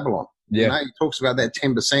Man of Babylon. Yeah. He talks about that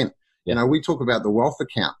 10%. We talk about the wealth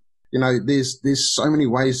account. There's so many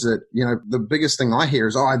ways that, the biggest thing I hear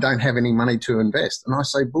is, I don't have any money to invest. And I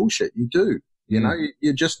say, bullshit, you do.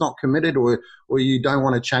 You're just not committed, or you don't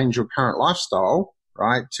want to change your current lifestyle,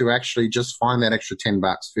 right, to actually just find that extra $10,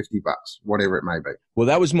 $50, whatever it may be. Well,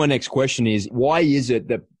 that was my next question is, why is it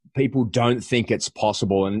that people don't think it's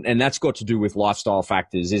possible? And that's got to do with lifestyle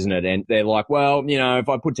factors, isn't it? And they're like, well, if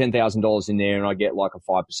I put $10,000 in there and I get like a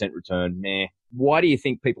 5% return, why do you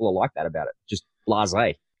think people are like that about it? Just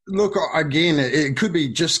blasé. Look, again, it could be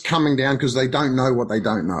just coming down because they don't know what they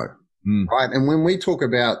don't know. Right. And when we talk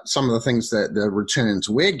about some of the things that the returns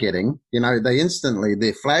we're getting, they instantly,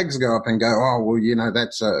 their flags go up and go, oh, well,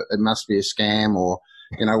 it must be a scam, or,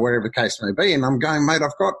 whatever the case may be. And I'm going, mate,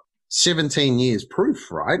 I've got 17 years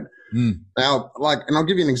proof, right? Now, and I'll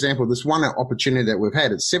give you an example. This one opportunity that we've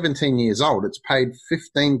had, it's 17 years old. It's paid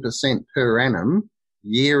 15% per annum,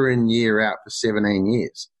 year in, year out for 17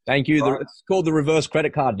 years. Thank you. Right? It's called the reverse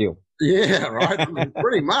credit card deal. Yeah, right.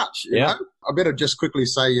 Pretty much. You know? I better just quickly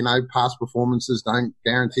say, past performances don't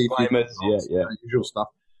guarantee usual stuff.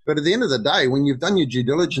 But at the end of the day, when you've done your due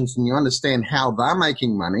diligence and you understand how they're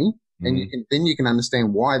making money, and you can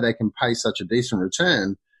understand why they can pay such a decent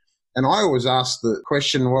return. And I always ask the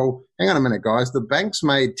question, well, hang on a minute, guys. The banks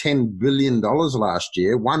made $10 billion last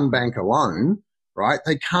year, one bank alone, right?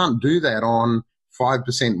 They can't do that on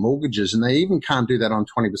 5% mortgages, and they even can't do that on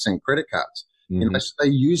 20% credit cards. So they're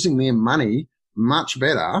using their money much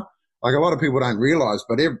better. Like, a lot of people don't realize,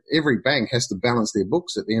 but every bank has to balance their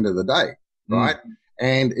books at the end of the day, right?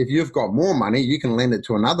 And if you've got more money, you can lend it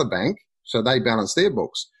to another bank, so they balance their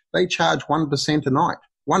books. They charge 1% a night.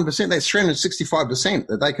 1%, that's 365%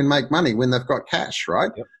 that they can make money when they've got cash,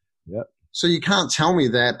 right? Yep. So you can't tell me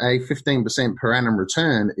that a 15% per annum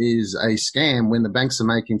return is a scam when the banks are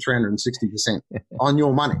making 360% on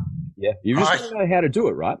your money. Yeah, you just don't know how to do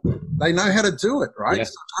it, right? They know how to do it, right?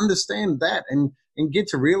 Yes. So understand that and get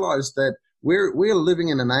to realize that we're living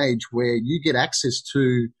in an age where you get access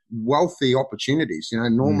to wealthy opportunities.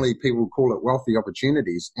 Normally people call it wealthy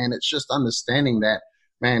opportunities, and it's just understanding that,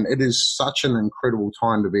 man, it is such an incredible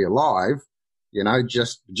time to be alive.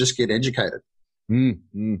 Just get educated.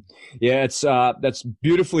 Yeah, it's that's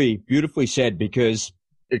beautifully said, because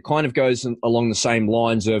it kind of goes along the same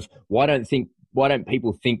lines of why don't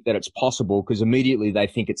people think that it's possible? Because immediately they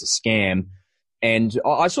think it's a scam. And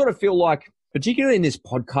I sort of feel like, particularly in this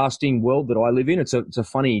podcasting world that I live in, it's a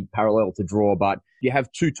funny parallel to draw, but you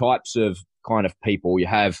have two types of kind of people. You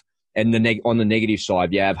have, and on the negative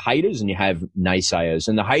side, you have haters and you have naysayers.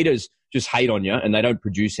 And the haters just hate on you and they don't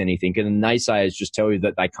produce anything. And the naysayers just tell you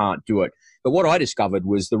that they can't do it. But what I discovered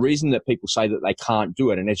was the reason that people say that they can't do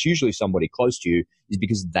it, and it's usually somebody close to you, is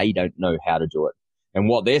because they don't know how to do it. And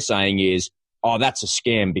what they're saying is, oh, that's a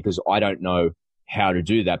scam because I don't know how to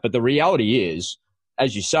do that. But the reality is,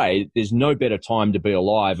 as you say, there's no better time to be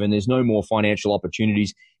alive, and there's no more financial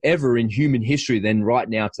opportunities ever in human history than right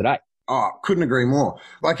now today. Oh, couldn't agree more.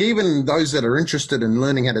 Like, even those that are interested in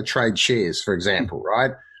learning how to trade shares, for example,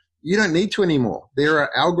 right? You don't need to anymore. There are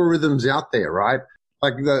algorithms out there, right?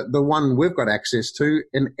 Like the one we've got access to,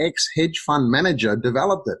 an ex-hedge fund manager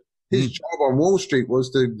developed it. His job on Wall Street was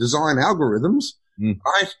to design algorithms,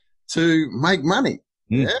 right, to make money.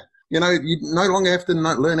 Yeah. You no longer have to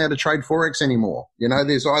learn how to trade Forex anymore.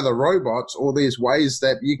 There's either robots or there's ways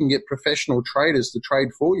that you can get professional traders to trade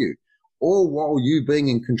for you, all while you being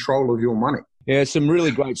in control of your money. Yeah, some really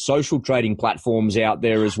great social trading platforms out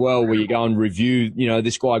there as well, where you go and review,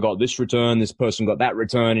 this guy got this return, this person got that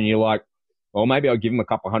return, and you're like, well, maybe I'll give him a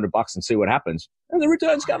couple $100 and see what happens. And the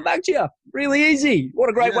returns come back to you. Really easy. What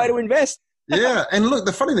a great way to invest. Yeah. And look,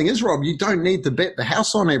 the funny thing is, Rob, you don't need to bet the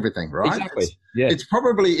house on everything, right? Exactly. It's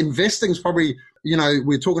probably investing's probably,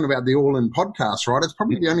 we're talking about the all in podcast, right? It's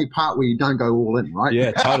probably the only part where you don't go all in, right?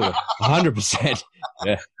 Yeah, totally. 100%.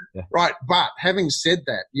 Yeah. Right. But having said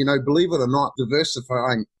that, believe it or not,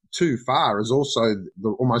 diversifying too far is also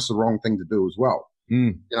almost the wrong thing to do as well.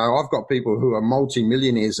 I've got people who are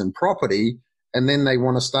multimillionaires in property, and then they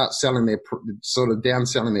want to start selling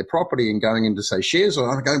downselling their property and going into, say, shares.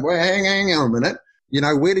 Or I go, well, hang on a minute.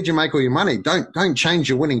 Where did you make all your money? Don't change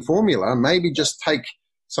your winning formula. Maybe just take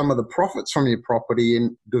some of the profits from your property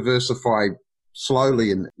and diversify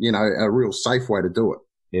slowly, and a real safe way to do it.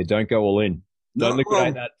 Yeah, don't go all in. Don't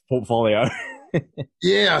liquidate that portfolio.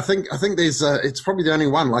 Yeah, I think there's it's probably the only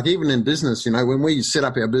one. Like even in business, when we set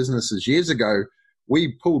up our businesses years ago,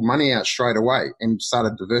 we pulled money out straight away and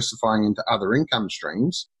started diversifying into other income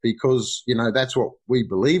streams because, that's what we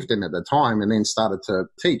believed in at the time, and then started to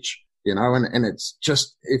teach, and it's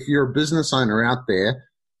just, if you're a business owner out there,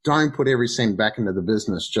 don't put every cent back into the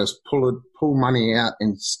business. Just pull money out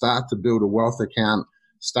and start to build a wealth account,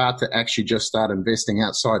 start to actually just start investing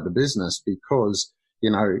outside the business, because,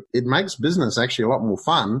 it makes business actually a lot more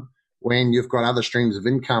fun when you've got other streams of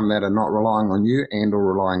income that are not relying on you and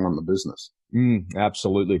or relying on the business.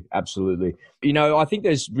 Absolutely. Absolutely. I think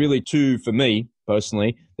there's really two, for me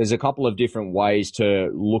personally, there's a couple of different ways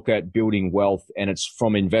to look at building wealth, and it's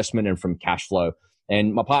from investment and from cash flow.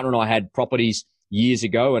 And my partner and I had properties years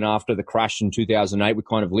ago, and after the crash in 2008, we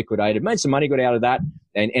kind of liquidated, made some money, got out of that,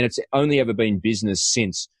 and it's only ever been business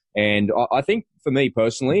since. And I think for me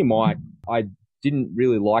personally, I didn't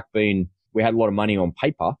really like we had a lot of money on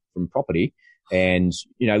paper from property. And,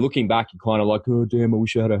 looking back, you're kind of like, oh, damn, I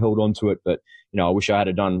wish I had held on to it. But, I wish I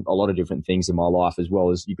had done a lot of different things in my life as well.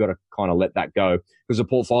 As you've got to kind of let that go, because a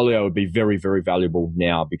portfolio would be very, very valuable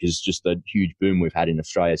now because just the huge boom we've had in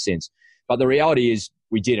Australia since. But the reality is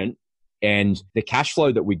we didn't. And the cash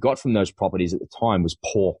flow that we got from those properties at the time was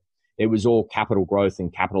poor. It was all capital growth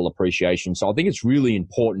and capital appreciation. So I think it's really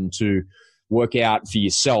important to work out for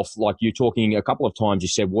yourself. Like you're talking a couple of times, you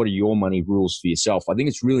said, what are your money rules for yourself? I think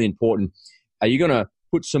it's really important. Are you going to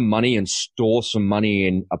put some money and store some money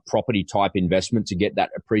in a property type investment to get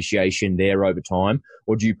that appreciation there over time?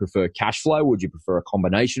 Or do you prefer cash flow? Would you prefer a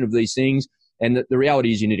combination of these things? And the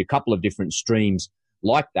reality is you need a couple of different streams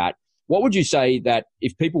like that. What would you say that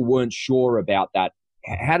if people weren't sure about that,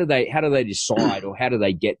 how do they decide, or how do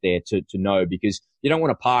they get there to know? Because you don't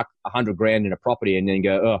want to park $100,000 in a property and then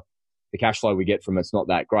go, oh, the cash flow we get from it's not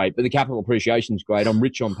that great, but the capital appreciation is great. I'm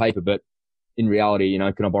rich on paper, but in reality,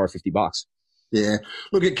 can I borrow $50? Yeah.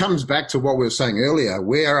 Look, it comes back to what we were saying earlier.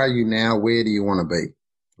 Where are you now? Where do you want to be?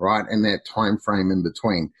 Right. And that time frame in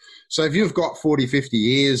between. So if you've got 40, 50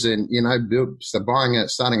 years and,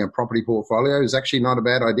 starting a property portfolio is actually not a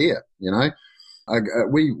bad idea.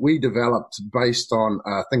 We developed based on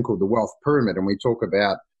a thing called the wealth pyramid, and we talk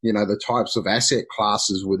about, the types of asset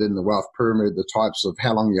classes within the wealth pyramid, the types of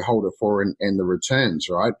how long you hold it for and the returns,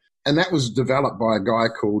 right? And that was developed by a guy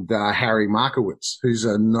called Harry Markowitz, who's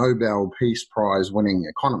a Nobel Peace Prize winning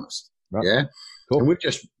economist. Right. Yeah. Cool. And we've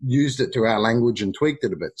just used it to our language and tweaked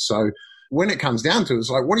it a bit. So when it comes down to it,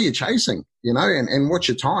 it's like, what are you chasing? And what's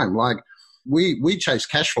your time? Like we chase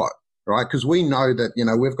cash flow, right? Because we know that,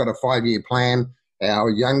 we've got a 5-year plan.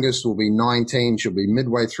 Our youngest will be 19. She'll be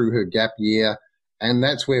midway through her gap year. And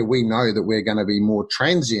that's where we know that we're going to be more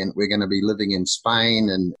transient. We're going to be living in Spain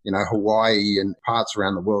and, Hawaii and parts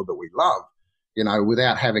around the world that we love,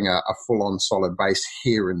 without having a full-on solid base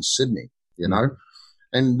here in Sydney,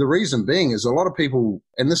 And the reason being is a lot of people,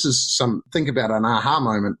 and this is think about an aha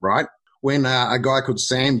moment, right? When a guy called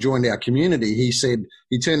Sam joined our community,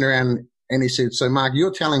 he turned around and he said, so Mark,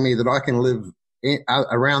 you're telling me that I can live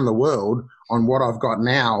around the world on what I've got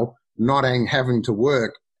now, not having to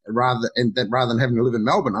work, rather than having to live in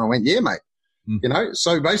Melbourne. I went, yeah, mate.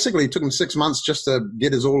 So basically it took him 6 months just to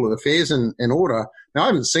get his all of the affairs in order. Now I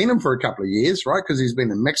haven't seen him for a couple of years, right? Because he's been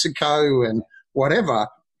in Mexico and whatever,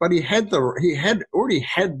 but he had already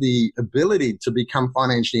had the ability to become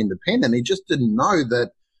financially independent. He just didn't know that,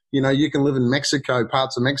 you can live in Mexico,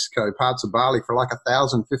 parts of Bali for like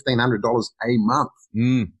 $1,000, $1,500 a month.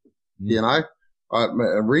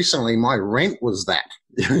 Recently my rent was that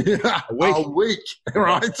a week,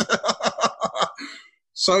 right?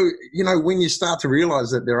 So, when you start to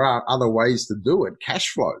realize that there are other ways to do it, cash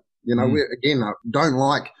flow, I don't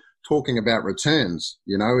like talking about returns,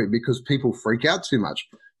 because people freak out too much,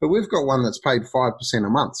 but we've got one that's paid 5% a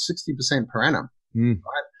month, 60% per annum,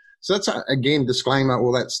 right? So that's, again, disclaimer,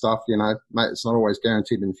 all that stuff, mate, it's not always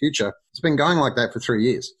guaranteed in the future. It's been going like that for 3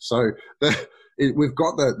 years. So we've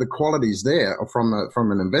got the qualities there from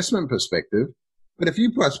an investment perspective. But if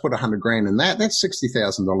you put $100,000 in that, that's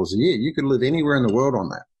 $60,000 a year. You could live anywhere in the world on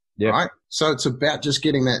that. Yeah. Right. So it's about just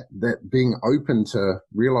getting that being open to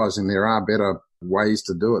realizing there are better ways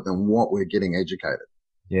to do it than what we're getting educated.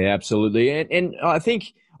 Yeah, absolutely. And I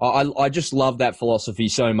think I just love that philosophy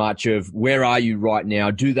so much of where are you right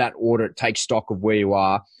now? Do that audit, take stock of where you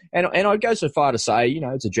are. And I'd go so far to say,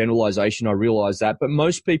 it's a generalization. I realize that, but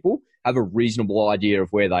most people have a reasonable idea of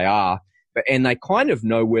where they are, and they kind of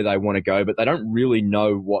know where they want to go, but they don't really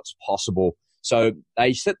know what's possible. So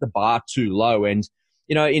they set the bar too low. And,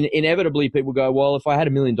 inevitably people go, well, if I had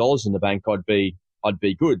 $1 million in the bank, I'd be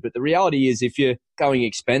good. But the reality is if your going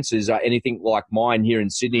expenses are anything like mine here in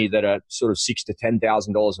Sydney that are sort of $6,000 to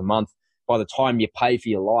 $10,000 a month, by the time you pay for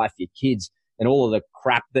your life, your kids, and all of the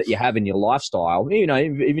crap that you have in your lifestyle,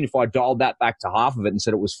 even if I dialed that back to half of it and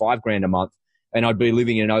said it was $5,000 a month and I'd be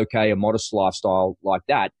living in a modest lifestyle like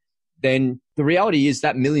that, then the reality is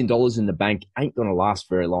that $1 million in the bank ain't going to last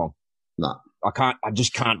very long. No. I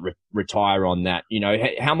just can't retire on that.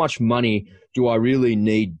 How much money do I really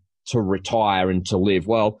need to retire and to live?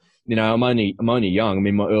 Well, I'm only young. I'm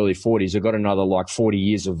in my early 40s. I've got another 40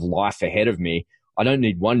 years of life ahead of me. I don't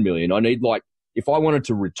need 1 million. I need if I wanted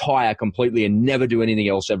to retire completely and never do anything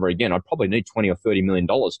else ever again, I'd probably need 20 or $30 million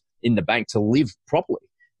in the bank to live properly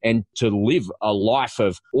and to live a life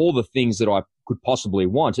of all the things that I could possibly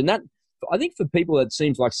want. And that, I think for people, that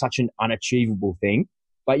seems like such an unachievable thing,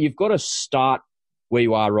 but you've got to start where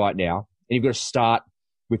you are right now, and you've got to start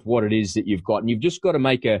with what it is that you've got, and you've just got to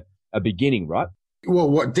make a beginning, right?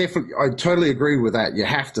 Well, definitely, I totally agree with that. You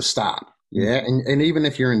have to start. Yeah. And even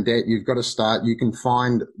if you're in debt, you've got to start. You can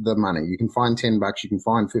find the money. You can find $10, you can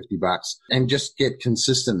find $50 and just get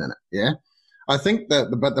consistent in it. Yeah. I think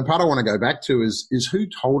but the part I want to go back to is who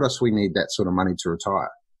told us we need that sort of money to retire,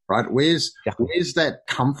 right? Where's that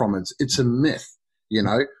come from? It's a myth.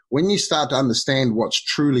 When you start to understand what's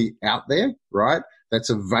truly out there, right? That's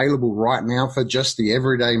available right now for just the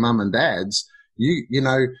everyday mum and dads.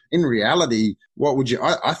 In reality, what would you,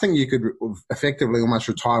 I think you could effectively almost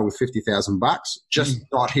retire with $50,000, just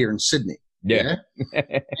not here in Sydney. Yeah.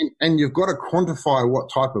 and you've got to quantify what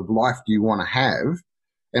type of life do you want to have.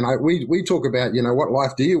 And we talk about, what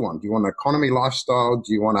life do you want? Do you want an economy lifestyle?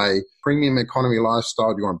 Do you want a premium economy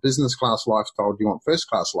lifestyle? Do you want a business class lifestyle? Do you want first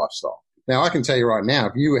class lifestyle? Now, I can tell you right now,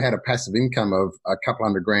 if you had a passive income of a couple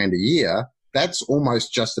 $100,000 a year, that's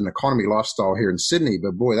almost just an economy lifestyle here in Sydney.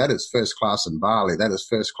 But boy, that is first class in Bali. That is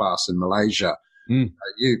first class in Malaysia.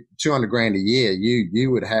 You $200,000 a year,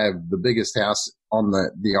 you would have the biggest house on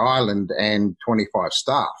the island and 25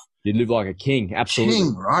 staff. You'd live like a king. Absolutely.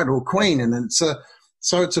 King, right? Or queen. And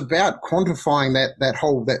so it's about quantifying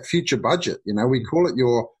that future budget. We call it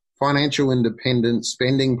your financial independent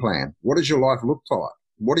spending plan. What does your life look like?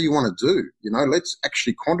 What do you want to do? Let's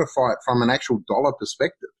actually quantify it from an actual dollar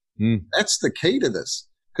perspective. That's the key to this,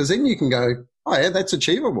 because then you can go, oh yeah, that's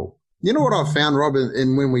achievable. You know what I've found, Rob,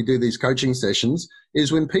 and when we do these coaching sessions,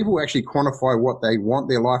 is when people actually quantify what they want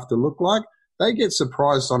their life to look like, they get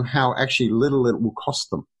surprised on how actually little it will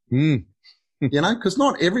cost them. Because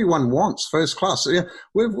not everyone wants first class. Yeah,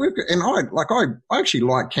 I actually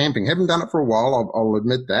like camping. Haven't done it for a while. I'll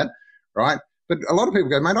admit that, right? But a lot of people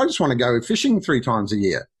go, mate, I just want to go fishing 3 times a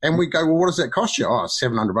year. And we go, well, what does that cost you? Oh,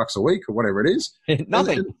 $700 a week or whatever it is.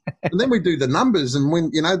 Nothing. And then we do the numbers, and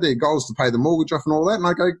when, their goal is to pay the mortgage off and all that. And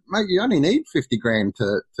I go, mate, you only need $50,000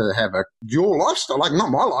 to have your lifestyle, like not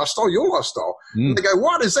my lifestyle, your lifestyle. And they go,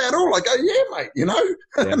 what is that all? I go, yeah, mate,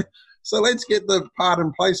 Yeah. So let's get the part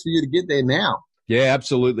in place for you to get there now. Yeah,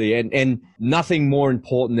 absolutely. And nothing more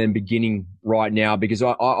important than beginning right now, because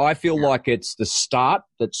I feel like it's the start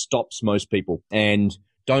that stops most people. And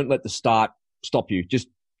don't let the start stop you. Just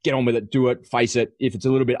get on with it, do it, face it. If it's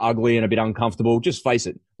a little bit ugly and a bit uncomfortable, just face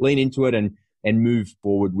it, lean into it and move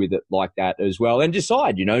forward with it like that as well. And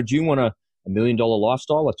decide, do you want a $1 million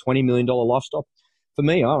lifestyle, a $20 million lifestyle? For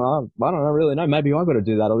me, I don't really know. Maybe I've got to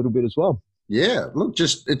do that a little bit as well. Yeah, look,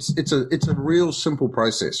 just it's a real simple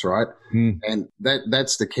process, right? And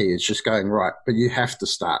that's the key. It's just going right, but you have to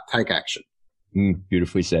start, take action.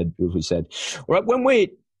 Beautifully said. Beautifully said. All right, when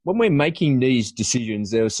we're making these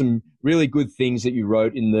decisions, there were some really good things that you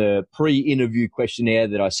wrote in the pre-interview questionnaire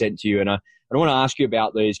that I sent to you, and I want to ask you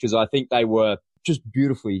about these because I think they were just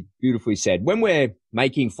beautifully said. When we're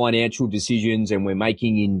making financial decisions and we're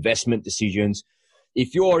making investment decisions,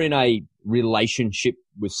 if you're in a relationship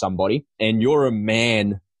with somebody and you're a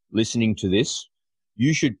man listening to this,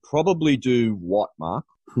 you should probably do what, Mark?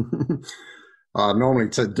 Normally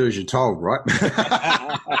to do as you're told, right?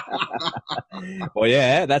 Well,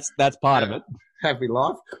 yeah, that's part of it. happy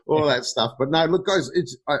life, all that stuff. But no, look, guys,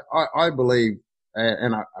 I believe,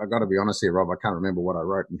 and I got to be honest here, Rob, I can't remember what I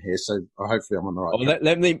wrote in here, so hopefully I'm on the right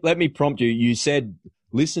track. Let me prompt you. You said,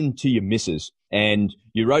 listen to your missus, and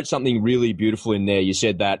you wrote something really beautiful in there. You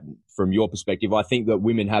said that from your perspective, I think that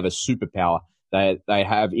women have a superpower. They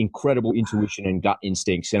have incredible intuition and gut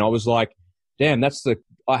instincts. And I was like, damn,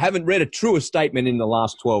 I haven't read a truer statement in the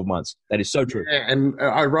last 12 months. That is so true. Yeah, and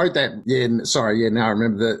I wrote that. Yeah, now I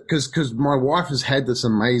remember that because my wife has had this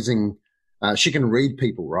amazing, she can read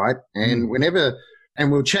people, right? And whenever,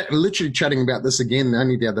 and we were literally chatting about this again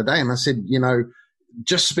only the other day. And I said,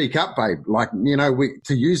 just speak up, babe. Like,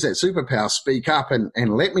 to use that superpower, speak up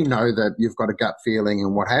and let me know that you've got a gut feeling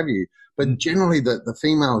and what have you. But generally the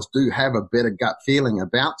females do have a better gut feeling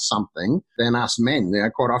about something than us men.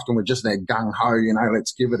 Quite often we're just that gung-ho,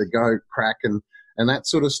 let's give it a go, crack and that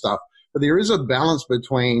sort of stuff. But there is a balance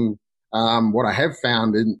between what I have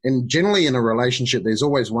found, and generally in a relationship, there's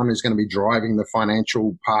always one who's going to be driving the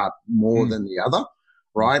financial part more than the other,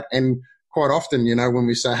 right? And quite often, when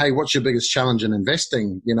we say, hey, what's your biggest challenge in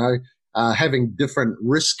investing? Having different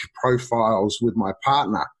risk profiles with my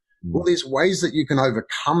partner. Well, there's ways that you can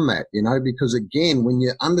overcome that, because again, when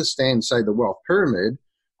you understand, say, the wealth pyramid,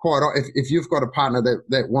 if you've got a partner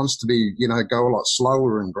that wants to be, go a lot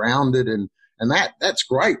slower and grounded and that's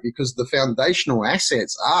great because the foundational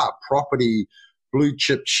assets are property, blue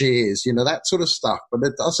chip shares, that sort of stuff. But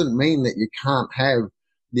it doesn't mean that you can't have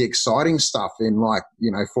the exciting stuff in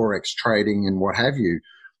Forex trading and what have you.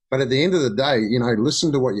 But at the end of the day,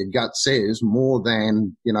 listen to what your gut says more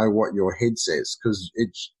than, what your head says, because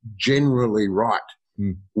it's generally right.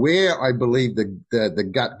 Where I believe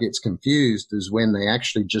the gut gets confused is when they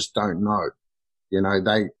actually just don't know.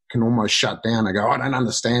 They can almost shut down and go, I don't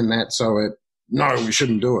understand that. So no, we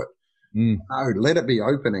shouldn't do it. No, let it be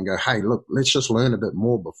open and go, hey, look, let's just learn a bit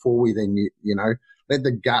more before we then, let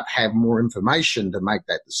the gut have more information to make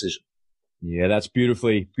that decision. Yeah, that's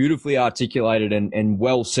beautifully articulated and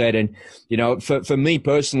well said. And, for me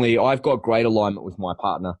personally, I've got great alignment with my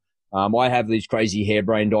partner. I have these crazy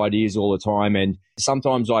harebrained ideas all the time. And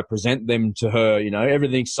sometimes I present them to her,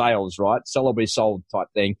 everything's sales, right? Sell or be sold type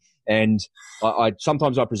thing. And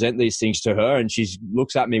sometimes I present these things to her and she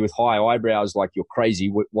looks at me with high eyebrows like, you're crazy.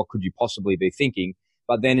 What could you possibly be thinking?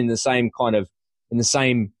 But then in the same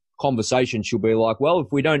conversation, she'll be like, well, if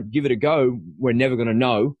we don't give it a go, we're never going to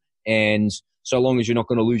know. And so long as you're not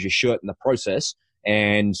going to lose your shirt in the process,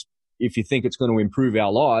 and if you think it's going to improve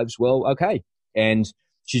our lives, well, okay. And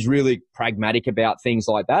she's really pragmatic about things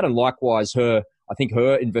like that. And likewise, I think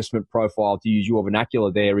her investment profile, to use your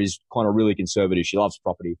vernacular there, is kind of really conservative. She loves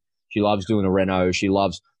property. She loves doing a reno. She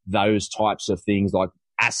loves those types of things, like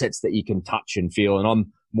assets that you can touch and feel. And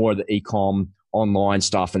I'm more of the e-com, online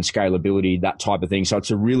stuff and scalability, that type of thing. So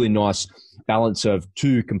it's a really nice balance of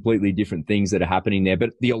two completely different things that are happening there.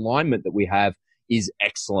 But the alignment that we have is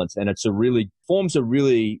excellent. And forms a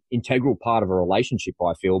really integral part of a relationship,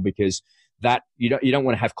 I feel, because that you don't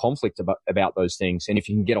want to have conflict about those things. And if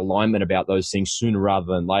you can get alignment about those things sooner rather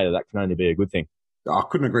than later, that can only be a good thing. I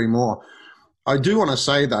couldn't agree more. I do want to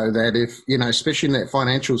say though that if, especially in that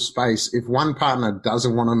financial space, if one partner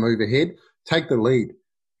doesn't want to move ahead, take the lead.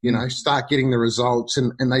 Start getting the results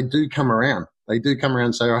and they do come around. They do come around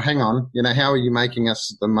and say, oh, hang on, how are you making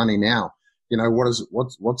us the money now? What's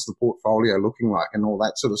the portfolio looking like and all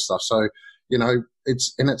that sort of stuff. So,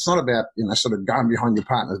 it's not about, sort of going behind your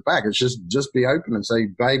partner's back. It's just be open and say,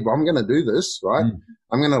 babe, I'm going to do this, right?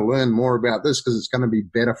 I'm going to learn more about this because it's going to be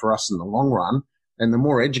better for us in the long run. And the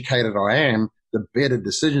more educated I am, the better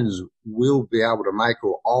decisions we'll be able to make,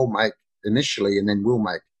 or I'll make initially, and then we'll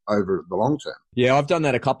make over the long term. Yeah, I've done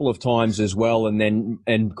that a couple of times as well,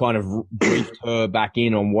 and kind of briefed her back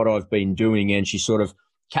in on what I've been doing, and she sort of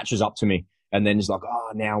catches up to me and then is like,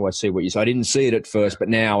 oh, now I see what you say. I didn't see it at first, but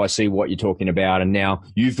now I see what you're talking about, and now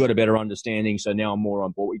you've got a better understanding, so now I'm more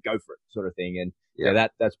on board. We go for it, sort of thing. And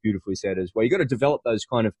that's beautifully said as well. You got to develop those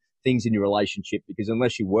kind of things in your relationship, because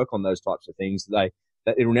unless you work on those types of things, that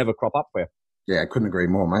it'll never crop up for you. Yeah, I couldn't agree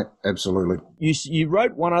more, mate. Absolutely. You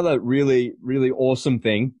wrote one other really, really awesome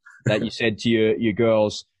thing that you said to your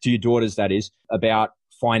girls, to your daughters, that is, about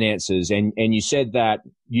finances. And you said that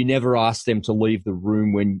you never asked them to leave the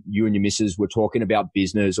room when you and your missus were talking about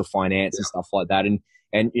business or finance and stuff like that.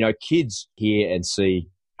 And kids hear and see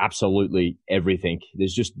absolutely everything.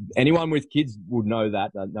 There's just anyone with kids would know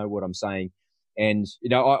what I'm saying. And,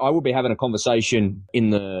 I will be having a conversation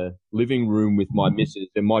in the living room with my missus,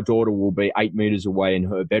 and my daughter will be 8 meters away in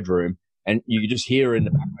her bedroom. And you just hear her in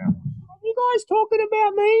the background, are you guys talking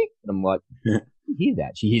about me? And I'm like, you hear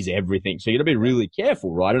that? She hears everything. So you got to be really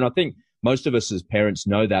careful, right? And I think most of us as parents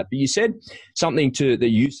know that. But you said something that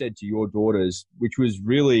you said to your daughters, which was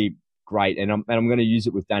really great. And I'm going to use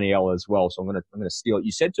it with Danielle as well. So I'm going to steal it.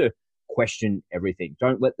 You said to question everything.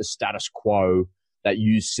 Don't let the status quo that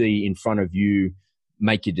you see in front of you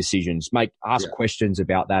make your decisions. Ask questions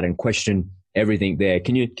about that and question everything there.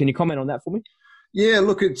 Can you comment on that for me? Yeah,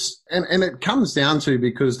 look, it's and it comes down to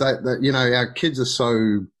because that you know, our kids are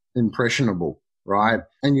so impressionable, right?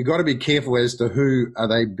 And you got to be careful as to who are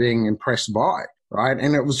they being impressed by, right?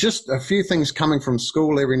 And it was just a few things coming from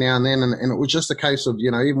school every now and then, and it was just a case of,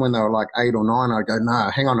 you know, even when they were like 8 or 9, I'd go,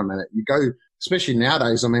 no, hang on a minute. You go, especially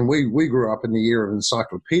nowadays. I mean, we grew up in the era of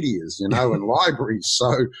encyclopedias, you know, and libraries,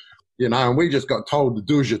 so. You know, and we just got told to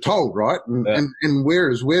do as you're told, right? And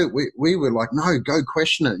whereas we were like, no, go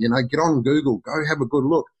question it, you know, get on Google, go have a good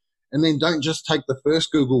look. And then don't just take the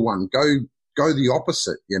first Google one, go the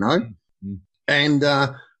opposite, you know? Mm-hmm. And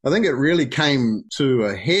I think it really came to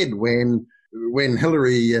a head when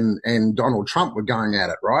Hillary and Donald Trump were going at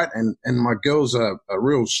it, right? And my girl's a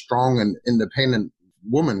real strong and independent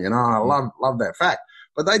woman, you know, and I love that fact.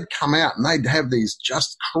 But they'd come out and they'd have these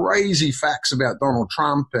just crazy facts about Donald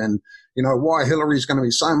Trump and, you know, why Hillary's going to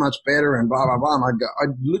be so much better and blah, blah, blah. And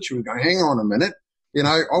I'd literally go, hang on a minute. You know,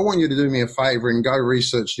 I want you to do me a favor and go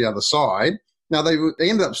research the other side. Now, they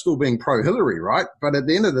ended up still being pro-Hillary, right? But at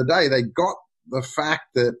the end of the day, they got the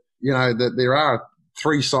fact that, you know, that there are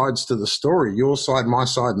 3 sides to the story, your side, my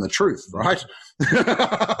side, and the truth, right?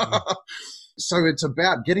 So it's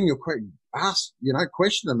about getting your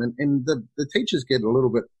question them. And the teachers get a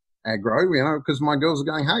little bit aggro, you know, because my girls are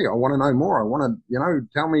going, hey, I want to know more. I want to, you know,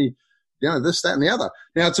 tell me, you know, this, that, and the other.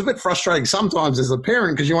 Now, it's a bit frustrating sometimes as a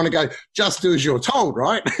parent because you want to go, just do as you're told,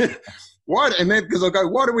 right? Why? And then because I go,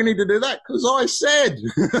 why do we need to do that? Because I said.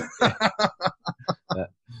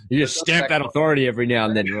 You just stamp that authority every now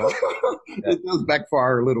and then, right? It does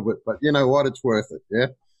backfire a little bit, but you know what? It's worth it, yeah?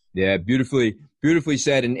 Yeah, beautifully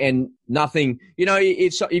said. And nothing, you know,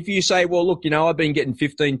 if you say, well, look, you know, I've been getting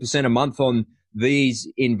 15% a month on these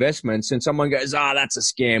investments and someone goes, that's a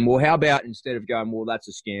scam. Well, how about instead of going, well, that's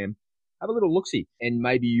a scam, have a little look-see and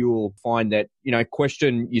maybe you'll find that, you know,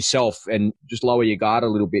 question yourself and just lower your guard a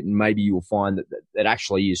little bit and maybe you'll find that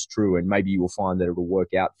actually is true and maybe you will find that it'll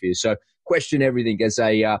work out for you. So question everything as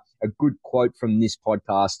a good quote from this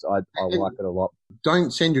podcast. I like it a lot.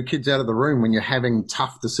 Don't send your kids out of the room when you're having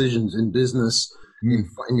tough decisions in business, in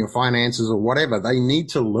your finances or whatever. They need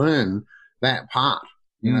to learn that part.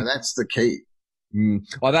 You know, that's the key.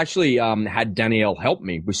 I've actually had Danielle help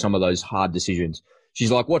me with some of those hard decisions.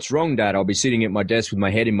 She's like, what's wrong, Dad? I'll be sitting at my desk with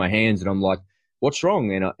my head in my hands and I'm like, what's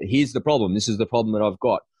wrong? And here's the problem. This is the problem that I've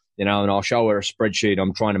got. You know, and I'll show her a spreadsheet.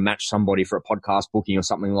 I'm trying to match somebody for a podcast booking or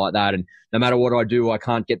something like that. And no matter what I do, I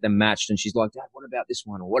can't get them matched. And she's like, Dad, what about this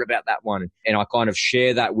one? Or what about that one? And I kind of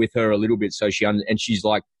share that with her a little bit. So and she's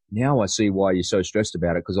like, now I see why you're so stressed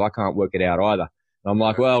about it because I can't work it out either. And I'm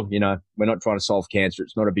like, well, you know, we're not trying to solve cancer.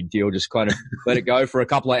 It's not a big deal. Just kind of let it go for a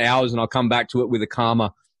couple of hours and I'll come back to it with a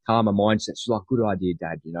calmer mindset. She's like, good idea,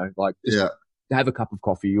 Dad. You know, like, have a cup of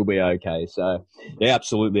coffee, you'll be okay. So yeah,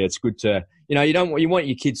 absolutely. It's good to, you know, you want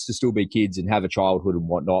your kids to still be kids and have a childhood and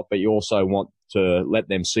whatnot, but you also want to let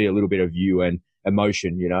them see a little bit of you and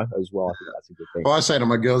emotion, you know, as well. I think that's a good thing. Well, I say to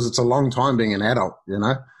my girls, it's a long time being an adult, you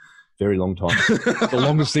know. Very long time. It's the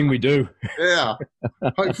longest thing we do. Yeah,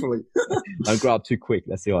 hopefully. Don't grow up too quick.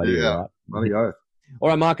 That's the idea, right? Bloody oath. All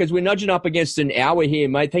right, Marcus, we're nudging up against an hour here,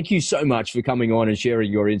 mate. Thank you so much for coming on and sharing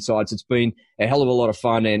your insights. It's been a hell of a lot of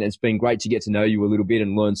fun, and it's been great to get to know you a little bit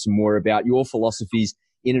and learn some more about your philosophies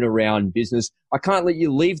in and around business. I can't let you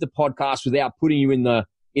leave the podcast without putting you in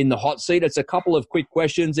the hot seat. It's a couple of quick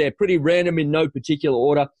questions. They're pretty random in no particular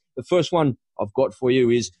order. The first one I've got for you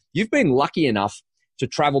is you've been lucky enough to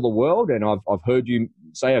travel the world, and I've heard you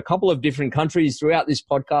say a couple of different countries throughout this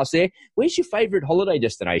podcast there. Where's your favorite holiday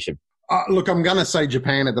destination? Look, I'm going to say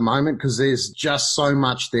Japan at the moment because there's just so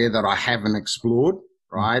much there that I haven't explored,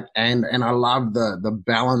 right? And I love the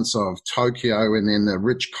balance of Tokyo and then the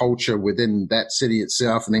rich culture within that city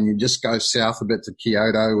itself. And then you just go south a bit to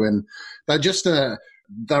Kyoto and they're just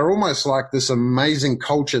they're almost like this amazing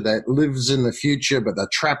culture that lives in the future, but they're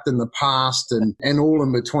trapped in the past and all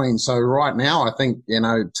in between. So right now, I think, you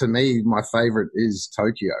know, to me, my favorite is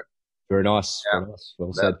Tokyo. Very nice. Yeah. Very nice.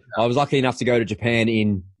 Well said. I was lucky enough to go to Japan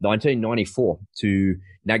in 1994 to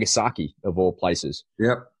Nagasaki, of all places.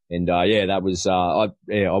 Yep. And that was I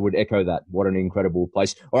would echo that. What an incredible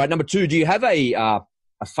place. All right, number 2, do you have a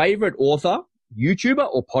favorite author, YouTuber,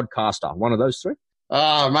 or podcaster? One of those 3?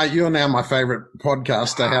 Oh, mate, you're now my favorite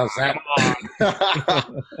podcaster. How's that?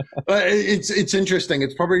 It's interesting.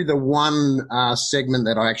 It's probably the one segment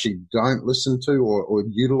that I actually don't listen to or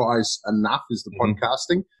utilize enough is the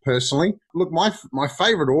podcasting, personally. Look, my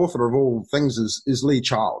favorite author of all things is Lee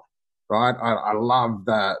Child, right? I love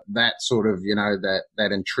that sort of,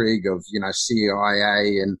 that intrigue of,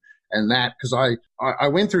 CIA and that, because I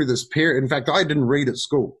went through this period. In fact, I didn't read at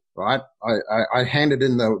school. Right. I handed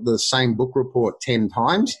in the same book report 10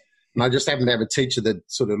 times, and I just happened to have a teacher that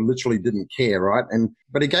sort of literally didn't care. Right.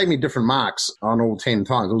 But he gave me different marks on all 10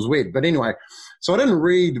 times. It was weird. But anyway, so I didn't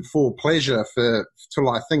read for pleasure till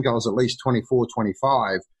I think I was at least 24,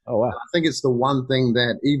 25. Oh, wow. And I think it's the one thing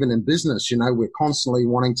that even in business, we're constantly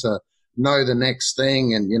wanting to know the next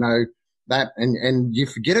thing and, that, and you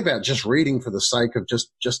forget about just reading for the sake of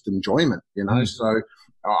just enjoyment, So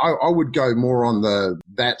I would go more on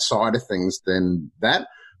that side of things than that.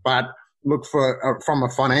 But look, from a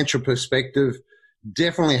financial perspective,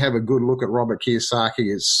 definitely have a good look at Robert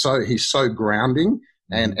Kiyosaki. He's so grounding,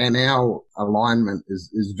 and our alignment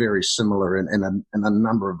is very similar in a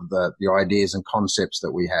number of the ideas and concepts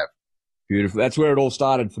that we have. Beautiful. That's where it all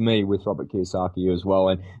started for me with Robert Kiyosaki as well.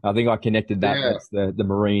 And I think I connected that. Yeah. That's the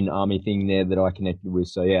Marine Army thing there that I connected with.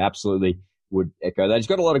 So yeah, absolutely would echo that. He's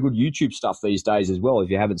got a lot of good YouTube stuff these days as well. If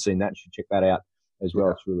you haven't seen that, you should check that out as well.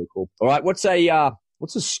 Yeah. It's really cool. All right. What's a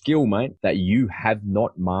skill, mate, that you have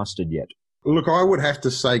not mastered yet? Look, I would have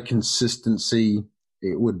to say consistency.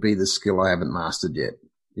 It would be the skill I haven't mastered yet,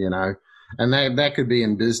 and that could be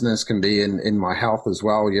in business, can be in my health as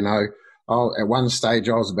well. At one stage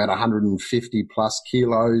I was about 150 plus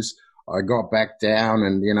kilos. I got back down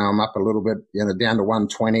and, I'm up a little bit, down to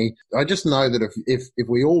 120. I just know that if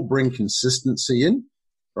we all bring consistency in,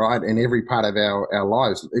 right, in every part of our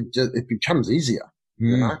lives, it becomes easier,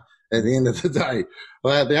 at the end of the day.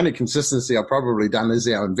 Well, the only consistency I've probably done is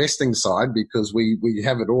our investing side, because we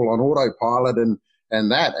have it all on autopilot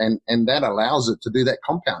and that allows it to do that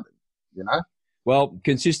compounding, Well,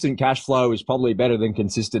 consistent cash flow is probably better than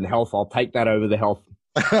consistent health. I'll take that over the health.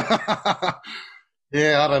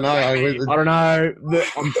 Yeah, I don't know. I don't know.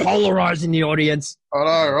 I'm polarizing the audience. I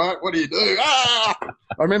know, right? What do you do? I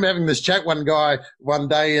remember having this chat one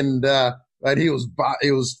day, and he was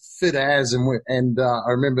fit as, and I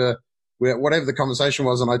remember whatever the conversation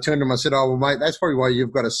was, and I turned to him, I said, "Oh, well, mate, that's probably why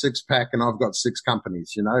you've got a 6-pack and I've got 6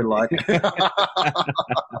 companies, like."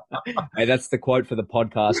 Hey, that's the quote for the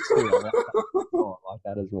podcast too. I like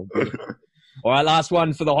that as well. All right, last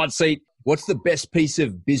one for the hot seat. What's the best piece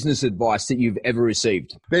of business advice that you've ever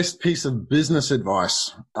received? Best piece of business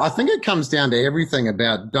advice. I think it comes down to everything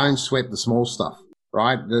about don't sweat the small stuff,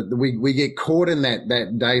 right? We get caught in that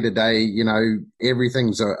day-to-day,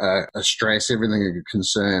 everything's a stress, everything a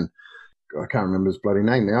concern. I can't remember his bloody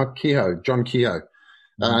name now. John Kehoe.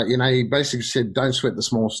 He basically said, don't sweat the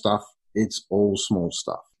small stuff. It's all small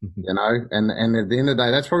stuff, and at the end of the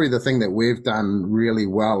day, that's probably the thing that we've done really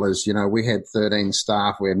well is, we had 13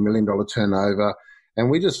 staff, we had $1 million turnover, and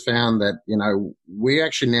we just found that, we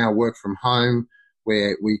actually now work from home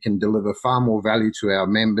where we can deliver far more value to our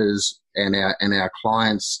members and our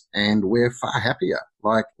clients, and we're far happier.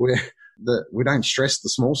 Like we don't stress the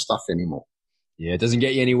small stuff anymore. Yeah, it doesn't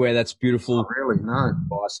get you anywhere. That's beautiful. Not really, no.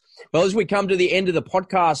 Advice. Well, as we come to the end of the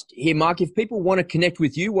podcast here, Mark, if people want to connect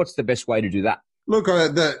with you, what's the best way to do that? Look,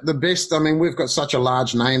 the best, we've got such a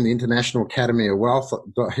large name, the International Academy of Wealth.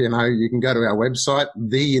 You can go to our website,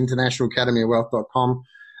 theinternationalacademyofwealth.com.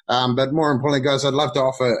 But more importantly, guys, I'd love to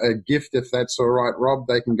offer a gift if that's all right, Rob.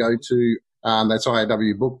 They can go to, that's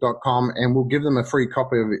iawbook.com, and we'll give them a free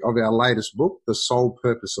copy of our latest book, The Sole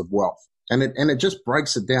Purpose of Wealth. And it just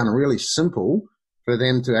breaks it down really simple for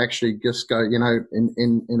them to actually just go, in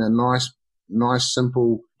a nice,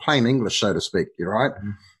 simple, plain English, so to speak, right?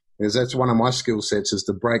 Mm-hmm. Because that's one of my skill sets is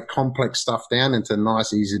to break complex stuff down into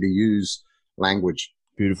nice, easy to use language.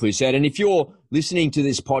 Beautifully said. And if you're listening to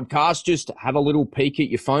this podcast, just have a little peek at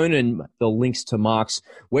your phone, and the links to Mark's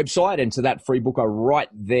website and to that free book are right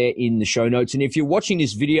there in the show notes. And if you're watching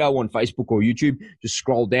this video on Facebook or YouTube, just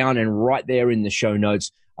scroll down, and right there in the show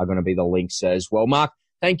notes are going to be the links as well. Mark,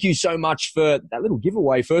 thank you so much for that little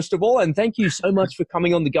giveaway, first of all, and thank you so much for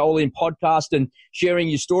coming on the Go All In podcast and sharing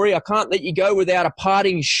your story. I can't let you go without a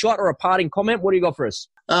parting shot or a parting comment. What do you got for us?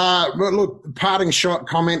 But look, parting shot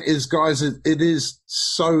comment is, guys, it is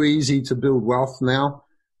so easy to build wealth now,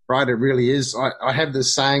 right? It really is. I have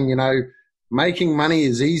this saying, making money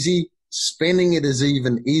is easy. Spending it is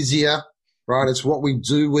even easier, right? It's what we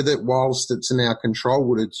do with it whilst it's in our control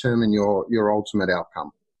will determine your ultimate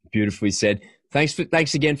outcome. Beautifully said.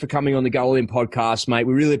 Thanks again for coming on the Go All In podcast, mate.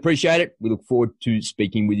 We really appreciate it. We look forward to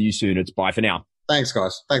speaking with you soon. It's bye for now. Thanks,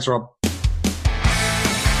 guys. Thanks, Rob.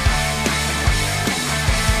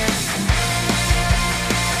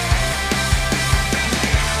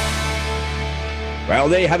 Well,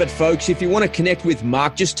 there you have it, folks. If you want to connect with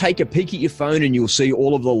Mark, just take a peek at your phone and you'll see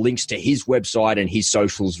all of the links to his website and his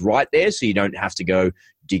socials right there, so you don't have to go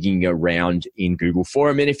digging around in Google for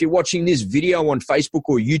him. And if you're watching this video on Facebook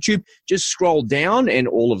or YouTube, just scroll down and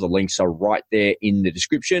all of the links are right there in the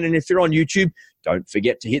description. And if you're on YouTube, don't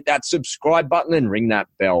forget to hit that subscribe button and ring that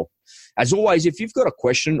bell. As always, if you've got a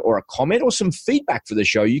question or a comment or some feedback for the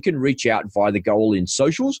show, you can reach out via the Go All In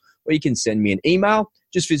socials, or you can send me an email.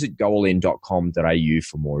 Just visit goallin.com.au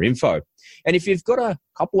for more info. And if you've got a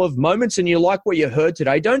couple of moments and you like what you heard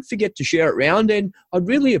today, don't forget to share it around, and I'd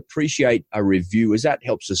really appreciate a review, as that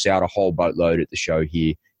helps us out a whole boatload at the show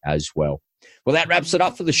here as well. Well, that wraps it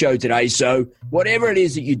up for the show today. So whatever it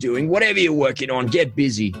is that you're doing, whatever you're working on, get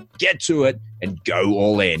busy, get to it, and go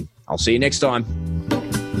all in. I'll see you next time.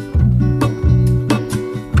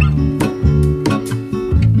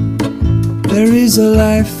 There is a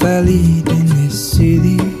life I lead in this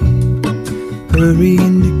city,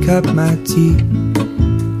 hurrying to cut my teeth.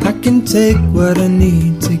 I can take what I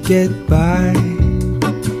need to get by.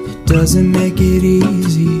 It doesn't make it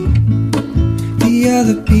easy. The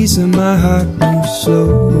other piece of my heart moves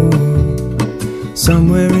slow,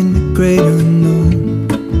 somewhere in the great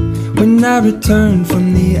unknown. When I return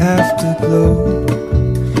from the afterglow,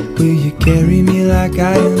 will you carry me like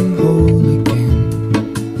I am whole again?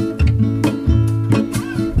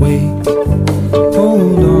 Wait,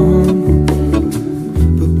 hold on,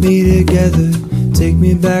 put me together, take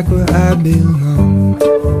me back where I belong.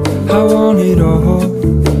 I want it all.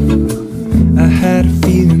 I had a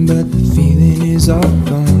feeling, but the feeling is all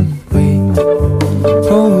gone. Wait,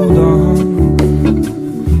 hold on,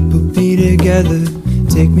 put me together,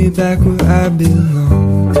 take me back where I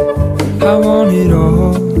belong. I want it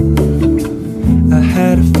all. I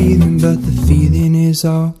had a feeling, but the feeling is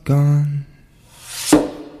all gone.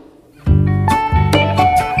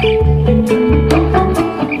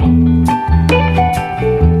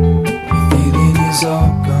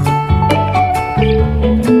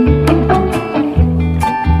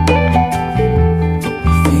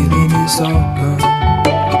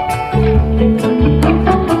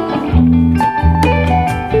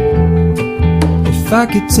 If I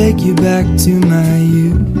could take you back to my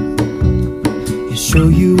youth and show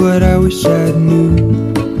you what I wish I knew,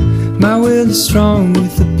 my will is strong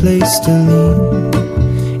with a place to lean.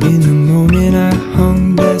 In the moment I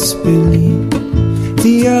hung desperately,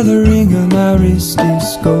 the other ring on my wrist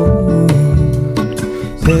is gold,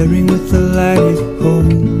 pairing with the light it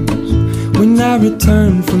holds. When I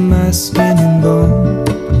return from my skin and bones,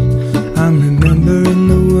 I'm remembering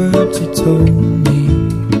the words you told me.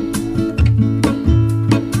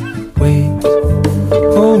 Wait,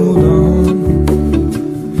 hold on,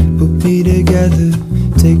 put me together,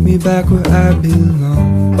 take me back where I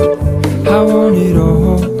belong. I want it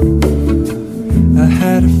all. I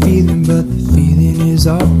had a feeling, but the feeling is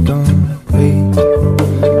all gone. Wait,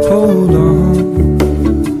 hold on,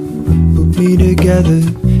 put me together,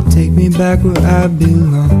 take me back where I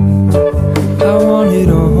belong. I want it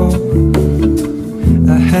all.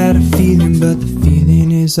 I had a feeling, but the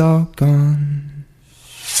feeling is all gone.